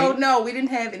plate. So no, we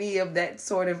didn't have any of that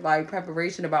sort of like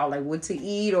preparation about like what to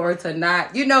eat or to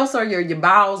not. So your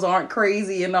bowels aren't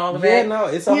crazy and all of that. Yeah, no,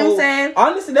 it's a you know whole. what I'm saying?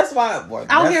 Honestly, that's why.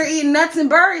 Out here eating nuts and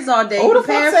berries all day. Who the fuck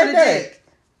preparing said for the that? dick.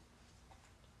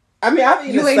 I mean, I've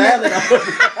eaten a salad.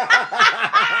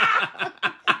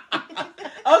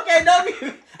 Okay, no,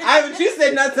 but you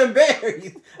said nuts and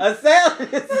berries. A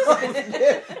salad is something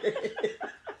different.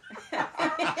 I'm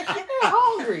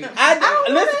hungry. I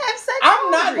don't want to have sex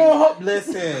I'm hungry. not going to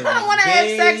listen. I don't want to have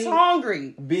sex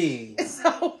hungry. B.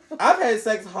 So I've had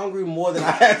sex hungry more than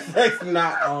I had sex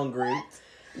not hungry.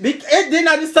 Didn't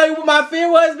I just tell you what my fear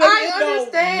was, baby? I It don't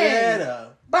understand. matter.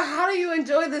 But how do you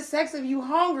enjoy the sex if you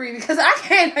hungry? Because I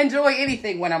can't enjoy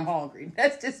anything when I'm hungry.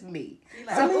 That's just me.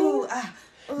 Like,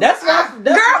 That's why. Girl,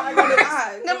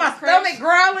 God. then my stomach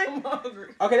growling. I'm hungry.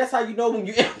 Okay, that's how you know when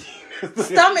you empty.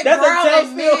 Stomach That's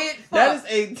growling mid-fuck. That is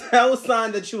a tell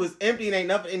sign that you was empty and ain't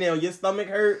nothing in there. Your stomach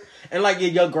hurt and like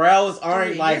your growls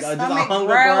aren't like your just a stomach hunger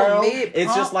growl growl. mid-pump.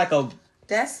 It's just like a.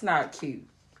 That's not cute.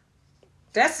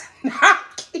 That's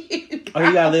not cute. Oh,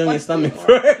 you gotta lay on your stomach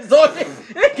first. So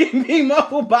it can be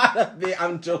muffled by the bit.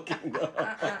 I'm joking.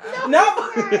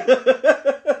 No.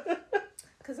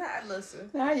 Cause listen.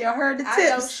 Now y'all heard the tips. I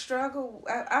don't struggle.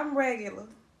 I'm regular.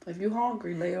 If you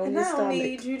hungry, lay on And your I don't stomach.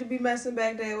 need you to be messing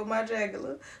back there with my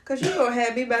jugular. Because you're going to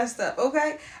have me messed up,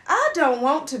 okay? I don't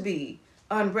want to be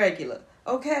unregular,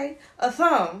 okay? A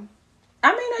thumb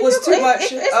I mean, was too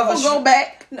much It's of a gonna go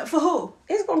back. No, for who?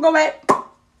 It's gonna go back.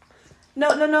 No.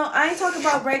 I ain't talking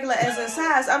about regular as in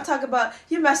size. I'm talking about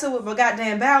you messing with my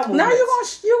goddamn bowel movements.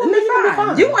 No, you're gonna be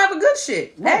fine. You gonna have a good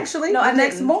shit. Actually, No, the I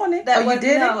next didn't. morning. That you wasn't-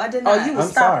 did no, it? I did Oh, not. you was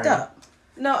I'm stopped sorry. up.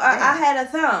 No, I had a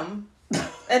thumb,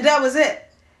 and that was it.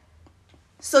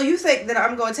 So you think that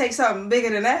I'm going to take something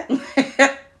bigger than that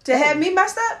to have me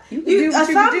messed up? A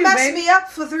thumb messed me up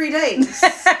for 3 days.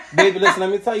 Baby, listen,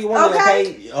 let me tell you one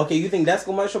thing, okay? You think that's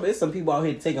commercial, but there's some people out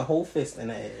here taking a whole fist in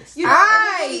the ass.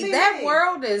 That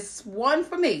world is one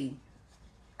for me.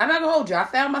 I'm not gonna hold you. I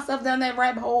found myself down that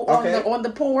rabbit hole on the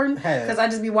porn because I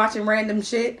just be watching random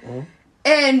shit. Mm-hmm.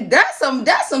 And that's some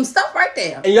stuff right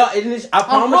there. And y'all, I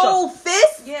promise a whole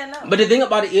fist. Yeah, no. But the thing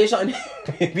about it is, y'all,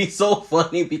 it'd be so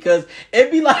funny because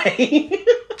it'd be like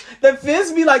the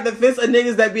fist be like the fist of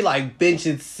niggas that be like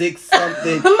benching 6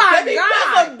 something. Oh my God,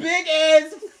 that's a big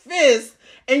ass fist,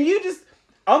 and you just.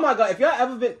 Oh my God, if y'all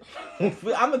ever been...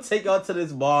 I'm going to take y'all to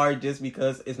this bar just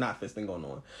because it's not fisting going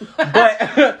on.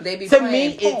 But they be to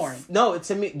playing me, porn. No,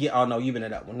 to me... Yeah, oh no, you've been at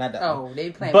that one, not that one. Oh, they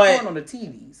be playing porn on the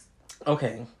TVs.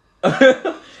 Okay.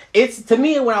 It's... To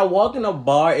me, when I walk in a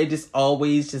bar, it just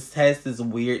always just has this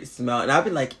weird smell. And I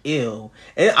be like, ew.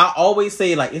 And I always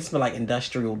say, like, it smells like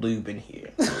industrial lube in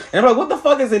here. And I'm like, what the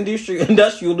fuck is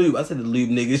industrial lube? I said the lube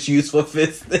niggas use for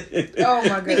fisting. Oh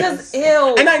my goodness. Because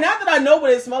ew. And not that I know what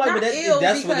it smells like, but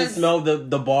that's what the smell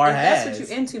the bar has. That's what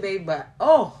you into, babe. But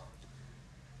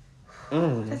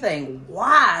that thing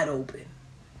wide open,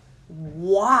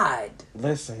 wide.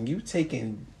 Listen, you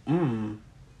taking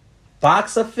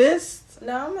boxer fists?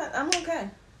 No, I'm not. I'm okay.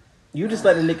 You just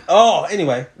let a nigga. Oh,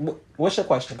 anyway, what's your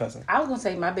question, cousin? I was gonna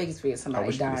say my biggest fear is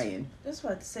somebody dying. That's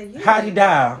what to say. How'd he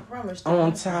die?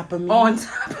 On top of me. On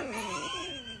top of me.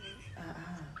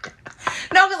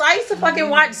 No, because I used to fucking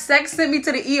watch Sex Send Me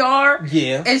to the ER.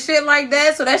 Yeah. And shit like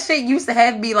that. So that shit used to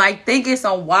have me like thinking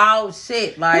some wild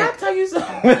shit. Like, can I tell you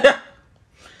something?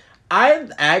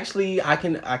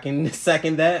 I can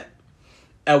second that.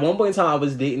 At one point in time, I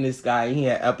was dating this guy, and he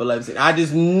had epilepsy. I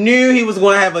just knew he was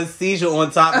going to have a seizure on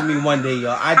top of me one day,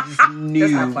 y'all. I just knew.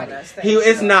 That's not funny.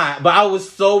 It's not, but I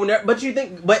was so nervous.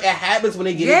 But it happens when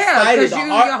they get excited. The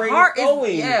heart rate is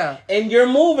going. And you're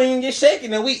moving, and you're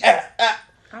shaking, and I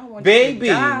don't want baby.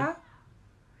 You to die.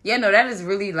 Yeah, no, that is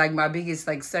really like my biggest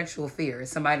like sexual fear. Is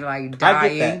somebody like dying. I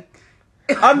get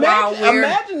that.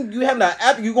 Imagine you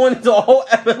having you going into a whole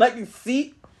epileptic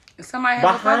seat. Somebody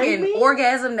has a fucking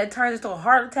orgasm that turns into a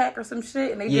heart attack or some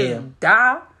shit, and they just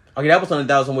die. Okay, that was one of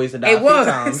 1,000 Ways to Die. It was.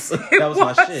 Times. That was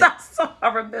my shit.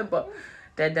 I remember.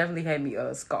 That definitely had me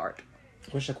scarred.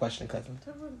 What's your question, cousin?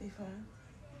 That would be fine.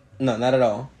 No, not at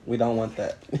all. We don't want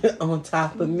that. On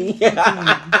top of me.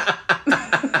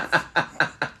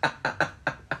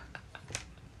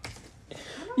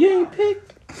 You ain't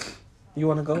picked. You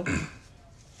want to go?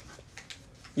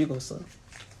 You go, son.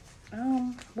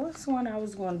 What's one I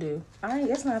was gonna do?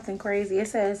 It's nothing crazy. It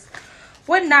says,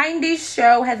 what 90s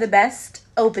show had the best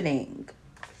opening?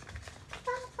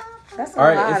 That's a all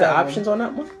right, lot is there of options on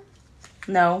that one?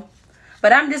 No.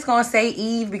 But I'm just gonna say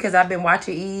Eve because I've been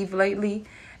watching Eve lately.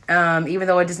 Even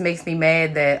though it just makes me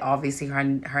mad that obviously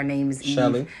her name is Eve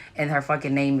Shelley. And her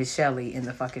fucking name is Shelly in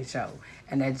the fucking show.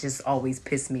 And that just always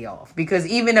pissed me off. Because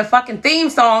even the fucking theme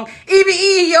song,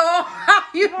 Evie, y'all, how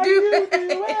you do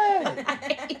that?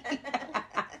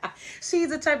 She's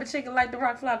the type of chicken like the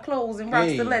rock fly clothes and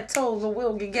rocks the let toes or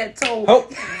will get told. Oh.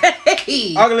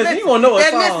 Hey. Okay, listen, you gonna know what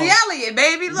song. That's Missy Elliott,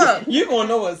 baby. Look. You gonna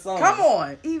know what song. Come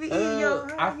on. Evie, yo.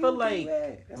 I feel like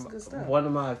that's good stuff. One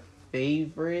of my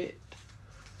favorite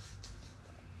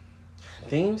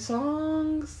theme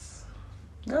songs,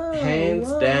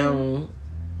 hands down,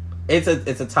 it's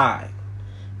a tie.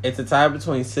 It's a tie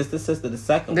between Sister the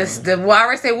second one. I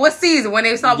already say what season when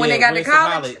they got to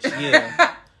college.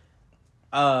 Yeah.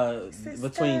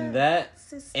 Between that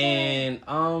and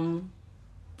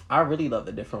I really love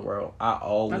The Different World. I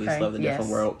always love The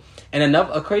Different World. And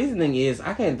a crazy thing is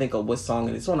I can't think of what song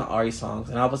it is. It's one of Ari's songs,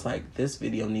 and I was like, this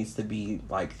video needs to be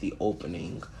like the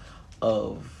opening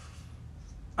of.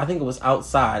 I think it was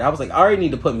Outside. I was like, I already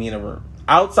need to put me in a room.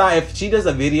 Outside, if she does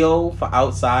a video for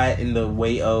Outside in the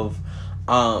way of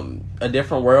A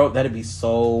Different World, that'd be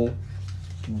so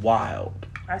wild.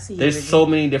 I see. There's so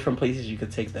many different places you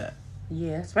could take that.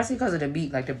 Yeah, especially because of the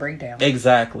beat, like the breakdown.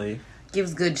 Exactly.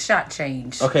 Gives good shot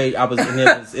change. Okay,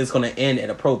 it's going to end at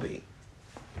a probate.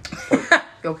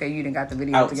 Okay, you didn't got the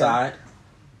video Outside.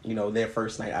 Together. Their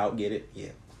first night out, get it? Yeah.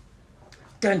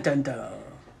 Dun dun dun.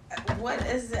 What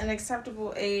is an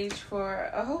acceptable age for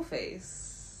a whole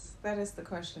face? That is the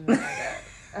question that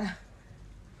I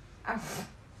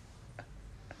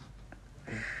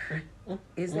got.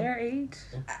 Is there age?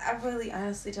 I really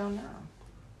honestly don't know.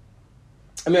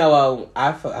 I mean, well,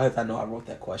 I know I wrote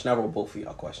that question. I wrote both of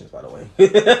y'all questions, by the way.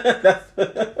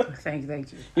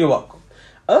 Thank you. You're welcome.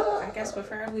 I guess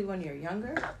preferably when you're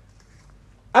younger.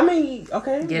 I mean,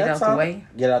 okay. Get out the way.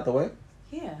 Get out the way.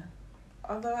 Yeah.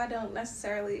 Although I don't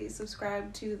necessarily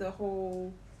subscribe to the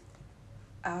whole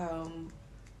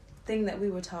thing that we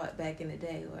were taught back in the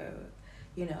day where,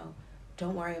 you know,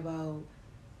 don't worry about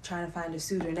trying to find a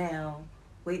suitor now.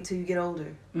 Wait until you get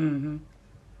older. Mm-hmm.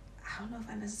 I don't know if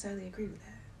I necessarily agree with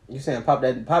that. You saying pop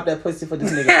that pussy for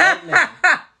this nigga right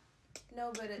now?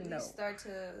 No, but at least start to...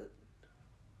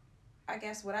 I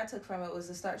guess what I took from it was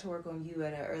to start to work on you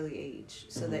at an early age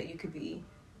so that you could be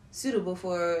suitable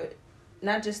for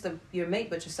not just your mate,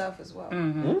 but yourself as well.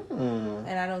 Mm-hmm.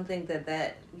 And I don't think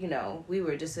that, you know, we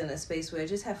were just in a space where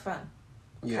just have fun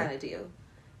kind of deal.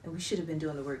 And we should have been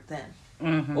doing the work then.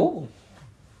 Mm-hmm. Oh,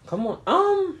 come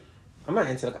on. I'm not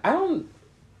into I don't...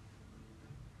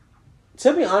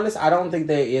 To be honest, I don't think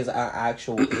there is an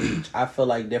actual age. I feel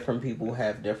like different people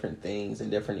have different things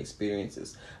and different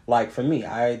experiences. Like, for me,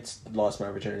 I lost my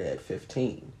virginity at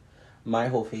 15. My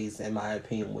whole phase, in my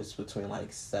opinion, was between,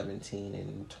 like, 17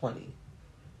 and 20.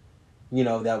 You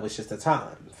know, that was just a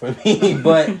time for me.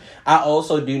 But I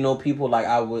also do know people, like,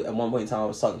 at one point in time, I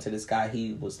was talking to this guy.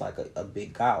 He was, like, a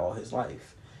big guy all his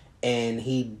life. And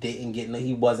he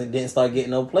didn't start getting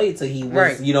no play till he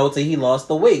was, till he lost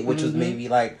the weight, which was maybe,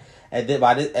 like... At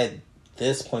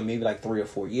this point, maybe like 3 or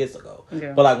 4 years ago.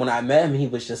 Yeah. But like when I met him, he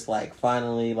was just like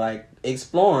finally like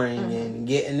exploring and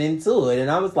getting into it.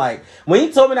 And I was like, when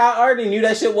he told me that I already knew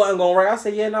that shit wasn't gonna work, I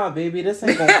said, yeah, nah, baby, this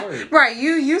ain't gonna work. Right,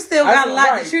 you still got a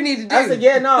lot that you need to do. I said,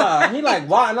 yeah, nah. He like,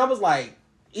 why? And I was like,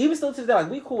 even still to today, like,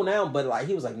 we cool now, but like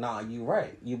he was like, nah, you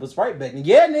right. You was right back then.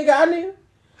 Yeah, nigga, I knew.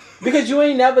 Because you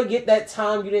ain't never get that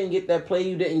time, you didn't get that play,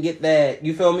 you didn't get that,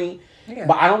 you feel me? Yeah.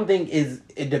 But I don't think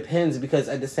it depends because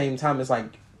at the same time it's like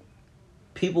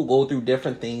people go through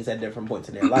different things at different points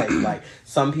in their life. Like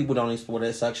some people don't explore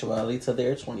their sexuality till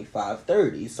they're 25,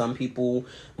 30. Some people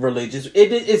religious.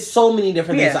 It's so many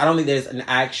different things. I don't think there's an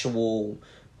actual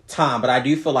time, but I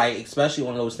do feel like especially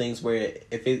one of those things where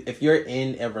if you're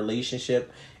in a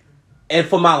relationship. And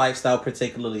for my lifestyle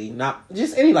particularly, not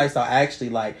just any lifestyle, actually,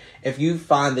 like, if you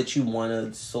find that you want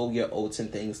to sow your oats and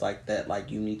things like that,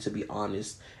 like, you need to be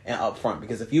honest and upfront.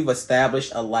 Because if you've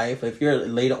established a life, if you're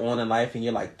later on in life and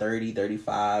you're like 30,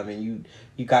 35, and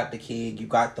you got the kid, you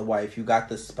got the wife, you got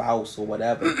the spouse or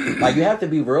whatever, like, you have to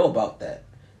be real about that.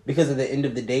 Because at the end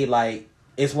of the day, like,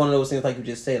 it's one of those things, like you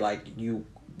just said, like, you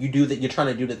do that, you're trying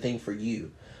to do the thing for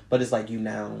you. But it's like you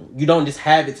don't just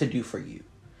have it to do for you.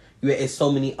 It's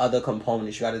so many other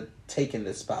components. You got to take in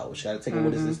the spouse. You got to take in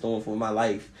what is this doing for my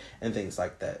life and things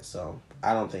like that. So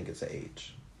I don't think it's an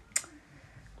age.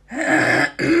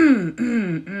 I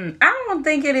don't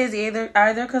think it is either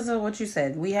because of what you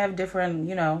said. We have different,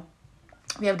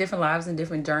 we have different lives and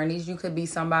different journeys. You could be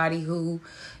somebody who,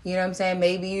 you know what I'm saying,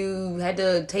 maybe you had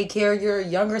to take care of your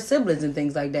younger siblings and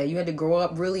things like that. You had to grow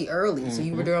up really early. So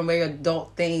you were doing very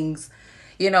adult things.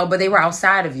 But they were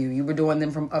outside of you. You were doing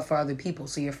them for other people.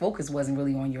 So your focus wasn't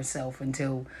really on yourself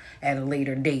until at a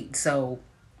later date. So,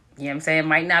 you know what I'm saying? It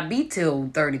might not be till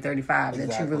 30, 35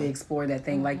 that you really explore that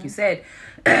thing. Like you said,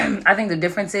 I think the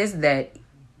difference is that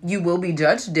you will be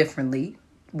judged differently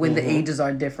when the ages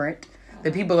are different.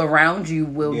 The people around you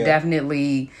will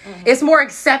definitely... It's more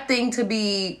accepting to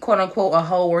be, quote unquote, a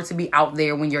hoe or to be out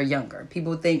there when you're younger.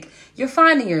 People think you're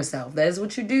finding yourself. That is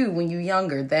what you do when you're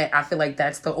younger. That I feel like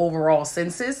that's the overall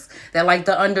census. That like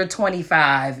the under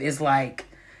 25 is like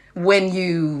when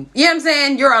you know what I'm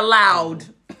saying? You're allowed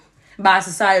by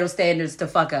societal standards to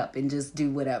fuck up and just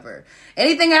do whatever.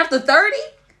 Anything after 30?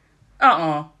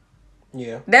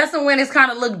 Yeah. That's when it's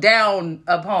kind of looked down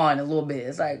upon a little bit.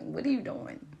 It's like, what are you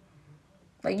doing?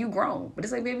 Like, you grown. But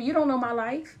it's like, baby, you don't know my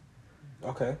life.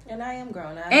 Okay. And I am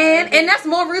grown. And that's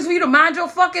more reason for you to mind your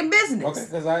fucking business. Okay,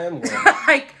 because I am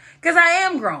grown. Because I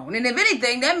am grown. And if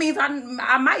anything, that means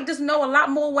I might just know a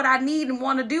lot more what I need and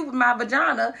want to do with my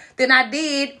vagina than I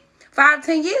did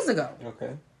 5-10 years ago.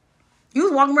 Okay. You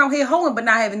was walking around here hoeing but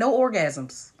not having no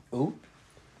orgasms. Ooh.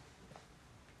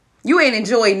 You ain't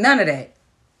enjoyed none of that.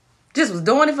 Just was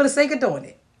doing it for the sake of doing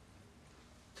it.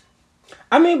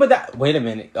 I mean, but wait a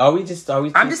minute. I'm just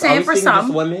saying for some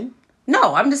just women.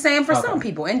 No, I'm just saying for some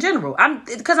people in general.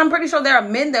 Because I'm pretty sure there are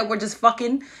men that were just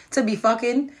fucking to be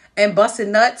fucking and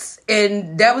busting nuts,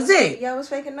 and that was it. Y'all was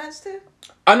faking nuts too?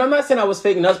 And I'm not saying I was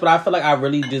faking nuts, but I feel like I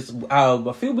really just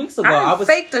a few weeks ago I was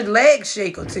faked a leg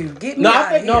shake or two. Get me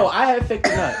out of here. No, I had faked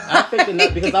a nut. I faked a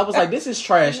nut because I was like, this is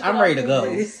trash. I'm ready to go.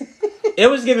 It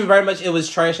was giving very much. It was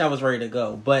trash. I was ready to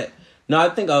go, but. No, I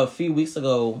think not a few weeks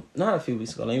ago,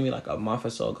 maybe like a month or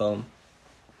so ago,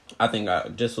 I think I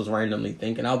just was randomly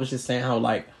thinking. I was just saying how,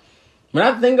 like, when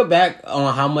I think back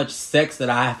on how much sex that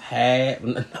I've had,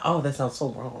 that sounds so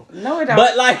wrong. No, it don't.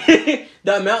 But, like,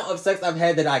 the amount of sex I've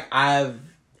had that, like, I've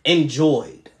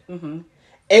enjoyed. Mm-hmm.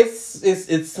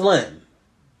 It's slim.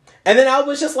 And then I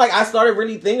was just like, I started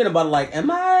really thinking about it, like,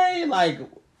 am I like,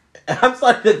 I'm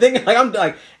starting to think like, I'm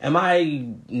like, am I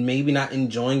maybe not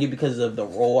enjoying it because of the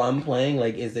role I'm playing?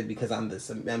 Like, is it because I'm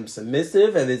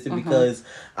submissive, and is it because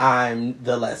I'm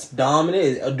the less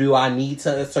dominant? Or do I need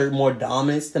to assert more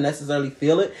dominance to necessarily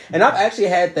feel it? And I've actually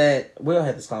had that. We'll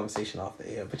have this conversation off the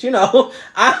air, but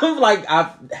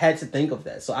I've had to think of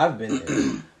that. So I've been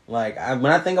there. Like,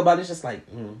 when I think about it, it's just like,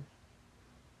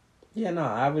 yeah, no,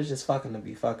 I was just fucking to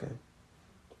be fucking.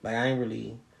 Like, I ain't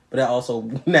really. But that also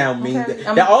now means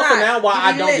that also now why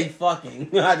I don't be fucking.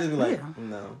 I just be like,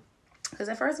 no. Because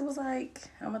at first it was like,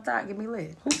 I'm a thought, give me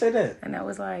lit. Who said that? And I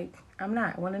was like, I'm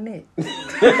not, I want to knit.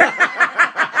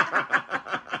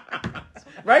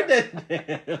 Write that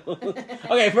down.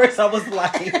 Okay, first I was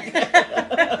like,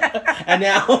 and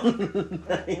now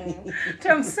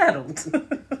I'm settled.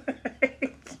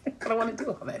 I don't want to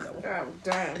do all that no more. Oh,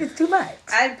 damn. It's too much.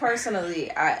 I personally,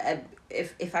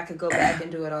 if I could go back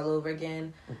and do it all over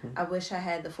again, I wish I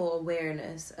had the full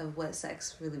awareness of what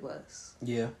sex really was.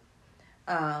 Yeah.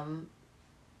 I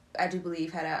do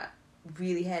believe had I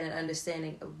really had an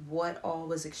understanding of what all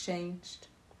was exchanged,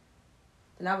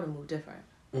 then I would have moved different.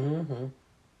 Mm-hmm.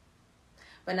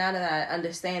 But now that I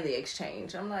understand the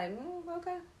exchange, I'm like,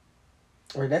 okay.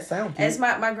 Or that sounds good. As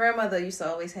my grandmother used to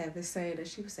always have this saying that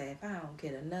she would say, if I don't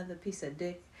get another piece of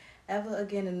dick ever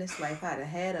again in this life, I'd have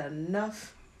had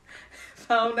enough. If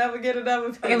I don't ever get another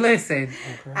piece. Hey, listen.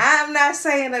 Okay. I'm not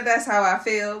saying that that's how I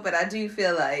feel, but I do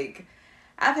feel like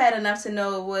I've had enough to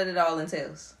know what it all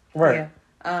entails. Right.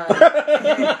 Yeah.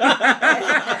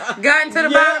 Gotten to the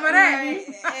bottom of that.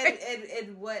 Right.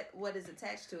 And what is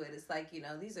attached to it? It's like,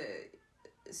 these are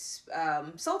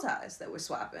soul ties that we're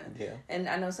swapping. Yeah. And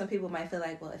I know some people might feel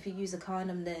like, well, if you use a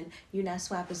condom, then you're not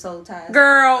swapping soul ties.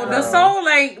 Girl, the soul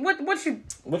ain't what you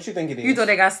think it is? You thought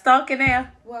they got stuck in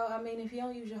there? Well, I mean, if you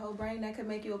don't use your whole brain, that could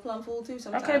make you a plum fool too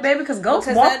sometimes. Okay, baby, because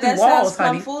ghosts walk through walls,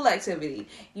 honey. Plum fool activity.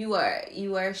 You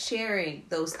are sharing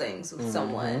those things with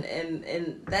someone,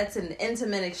 and that's an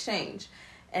intimate exchange.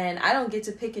 And I don't get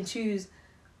to pick and choose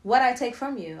what I take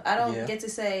from you. I don't get to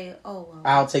say, oh, well,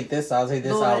 I'll take this, Lord,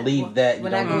 I'll leave that.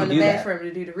 When I go in the bathroom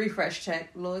to do the refresh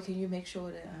check, Lord, can you make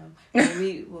sure that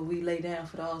when we lay down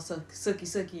for the all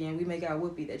sucky and we make our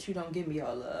whoopee, that you don't give me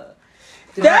all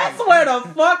That's where the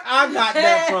fuck I got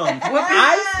that from.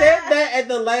 I said that at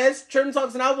the last Trim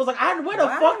Talks, and I was like, where the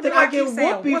fuck did I get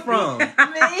whoopee from?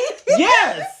 Me?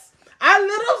 Yes. I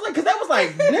literally was like, because that was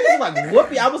like, niggas was like,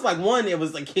 whoopee. I was like, one, it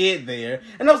was a kid there.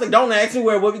 And I was like, don't ask me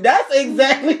where whoopee. That's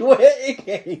exactly where it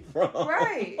came from.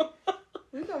 Right.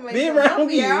 We're going to make Be some around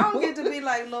whoopee. you. I don't get to be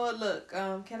like, Lord, look,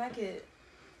 can I get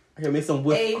I can make some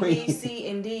whipped A, cream. B, C,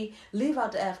 and D? Leave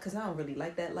out the F, because I don't really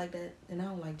like that. And I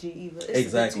don't like G either. It's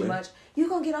Exactly. too much. You're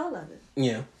going to get all of it.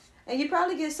 Yeah. And you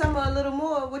probably get some a little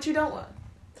more what you don't want.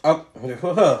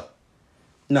 Oh,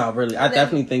 no, really. I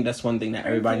definitely think that's one thing that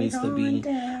everybody needs to be.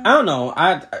 I don't know.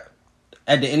 At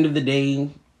the end of the day,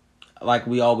 like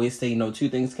we always say, two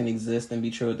things can exist and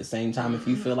be true at the same time. If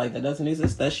you feel like that doesn't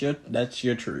exist, that's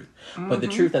your truth. But the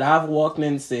truth that I've walked in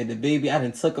and said that, baby, I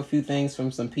done took a few things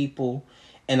from some people,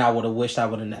 and I would have wished I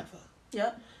would have never.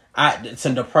 Yep.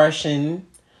 Some depression,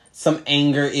 some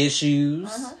anger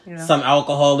issues, some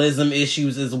alcoholism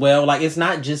issues as well. Like, it's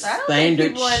not just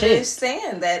standard people shit.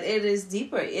 Understand that it is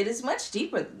deeper. It is much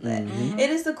deeper than that. It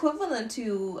is equivalent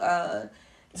to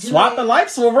swapping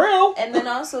lives for real. And then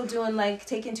also doing like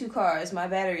taking two cars. My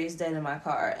battery is dead in my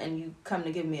car, and you come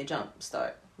to give me a jump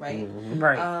start, right?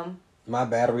 Right. My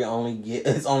battery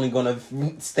is only gonna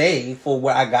stay for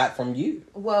what I got from you.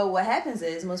 Well, what happens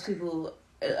is most people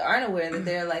aren't aware that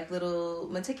there are like little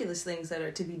meticulous things that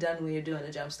are to be done when you're doing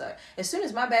a jump start. As soon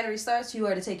as my battery starts, you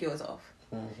are to take yours off.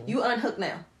 You unhook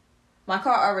now. My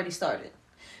car already started.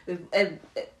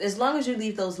 As long as you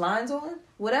leave those lines on,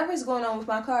 whatever's going on with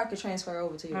my car could transfer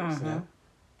over to yours.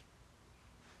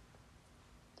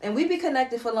 And we be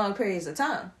connected for long periods of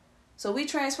time. So we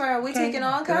transfer and we're taking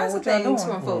all kinds of things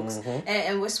from folks.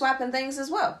 And we're swapping things as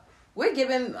well. We're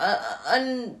giving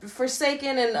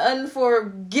unforsaken and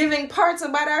unforgiving parts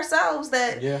about ourselves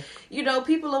that,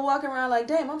 people are walking around like,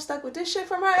 damn, I'm stuck with this shit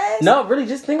from her ass. No, really,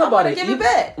 just think about it. Give it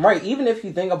back. Right, even if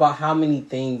you think about how many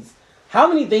things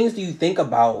do you think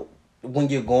about when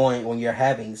you're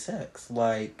having sex?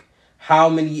 Like, how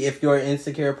many, if you're an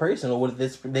insecure person, or what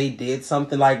if they did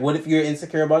something, like, what if you're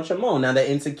insecure about your mom? Now that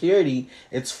insecurity,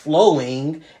 it's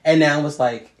flowing, and now it's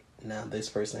like, now this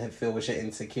person had filled with your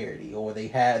insecurity, or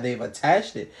they've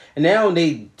attached it, and now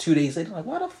 2 days later, like,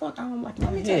 why the fuck I don't like my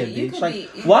head, bitch? Like,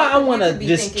 why I want to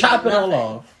just chop it all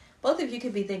off? Both of you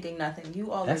could be thinking nothing.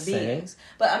 You all That's are beings.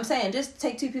 But I'm saying, just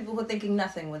take two people who are thinking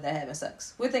nothing when they're having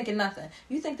sex. We're thinking nothing.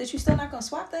 You think that you're still not going to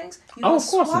swap things? You Oh, of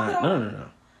course swap it not. all? No.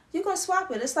 You're going to swap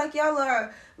it. It's like y'all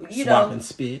are, you Swap know. and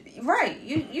spit. Right.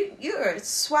 You're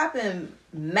swapping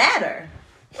matter.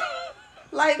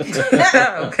 Like,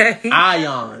 Okay.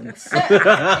 Ions. Y'all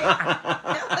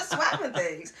are swapping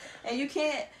things. And you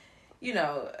can't, you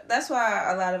know, that's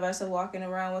why a lot of us are walking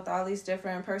around with all these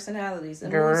different personalities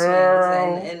and mood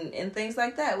swings and things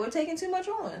like that. We're taking too much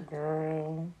on.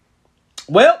 Girl.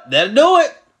 Well, that'll do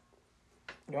it.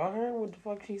 Y'all heard what the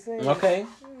fuck she said? Okay.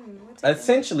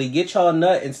 Essentially, get y'all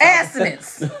nut and stop.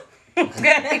 Abstinence. Look,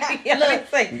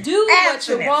 do what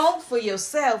you want for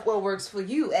yourself, what works for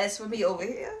you. As for me over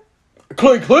here,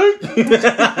 Clink, clink.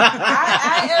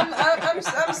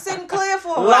 I'm sitting clear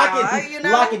for a while. You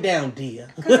know? Lock it down, dear.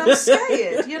 Because I'm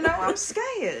scared. You know, I'm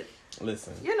scared.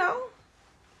 Listen. You know.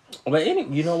 But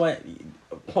you know what?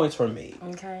 Points were made.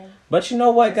 Okay. But you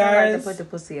know what, I like guys? to put the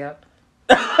pussy up.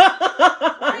 And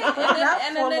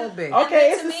for a little bit.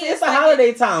 Okay, it's a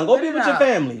holiday time. Go be with your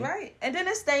family. Right. And then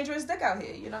it's dangerous dick out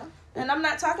here, you know? And I'm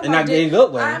not talking And about not dick. getting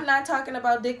good way. I'm not talking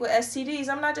about dick with STDs.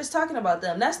 I'm not just talking about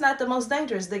them. That's not the most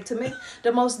dangerous dick to me.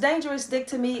 The most dangerous dick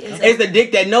to me is... It's the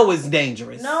dick that know is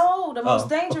dangerous. No, the most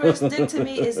dangerous dick to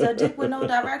me is the dick with no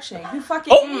direction. You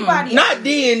fucking anybody. Not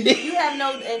D&D. You have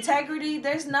no integrity.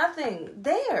 There's nothing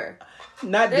there.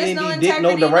 Not There's D&D, no dick, no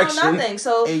integrity, direction. no nothing.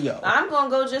 So Hey, yo. I'm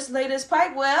gonna go just lay this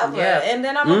pipe wherever, Yeah. and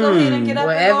then I'm gonna go ahead and get up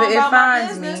Wherever and go it about my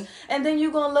finds business. me. And then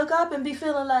you gonna look up and be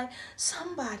feeling like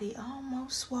somebody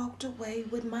almost walked away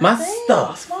with my things,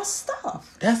 stuff. my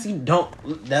stuff.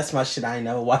 That's my shit. I ain't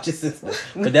never watched it since.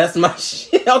 But that's my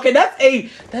shit. Okay,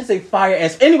 that's a fire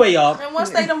ass. Anyway, y'all. And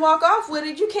once they done walk off with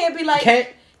it, you can't be like,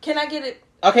 can I get it?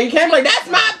 Okay, you can't be like, that's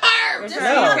my purse. Just- You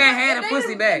No. can't have the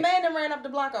pussy back. The man done ran up the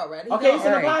block already. He Okay, gone. it's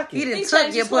in the Right. pocket. He done He took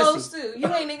changed your his clothes pussy. too. You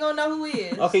ain't even gonna know who he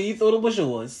is. Okay, you thought it was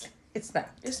yours. It's not.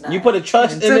 It's not. You put a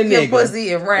trust And in the took your nigga.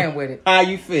 pussy and ran with it. How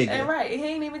you figure? And right, he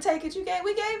ain't even take it.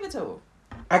 We gave it to him.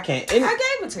 I can't. I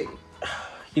gave it to you.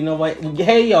 You know what?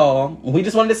 Hey, y'all. We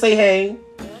just wanted to say hey.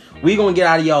 We gonna get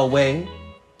out of y'all way.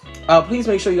 Please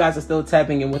make sure you guys are still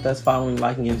tapping in with us, following,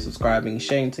 liking, and subscribing,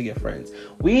 sharing to your friends.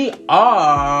 We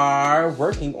are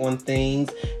working on things,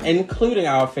 including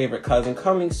our favorite cousin.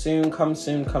 Coming soon, come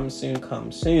soon, come soon,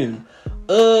 come soon.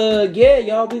 Yeah,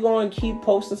 y'all, we gonna keep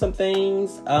posting some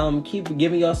things. Keep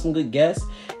giving y'all some good guests.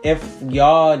 If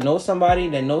y'all know somebody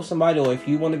that knows somebody, or if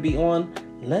you want to be on,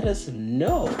 let us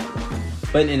know.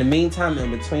 But in the meantime,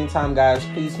 in between time, guys,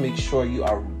 please make sure you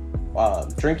are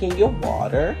drinking your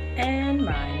water. And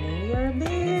mine.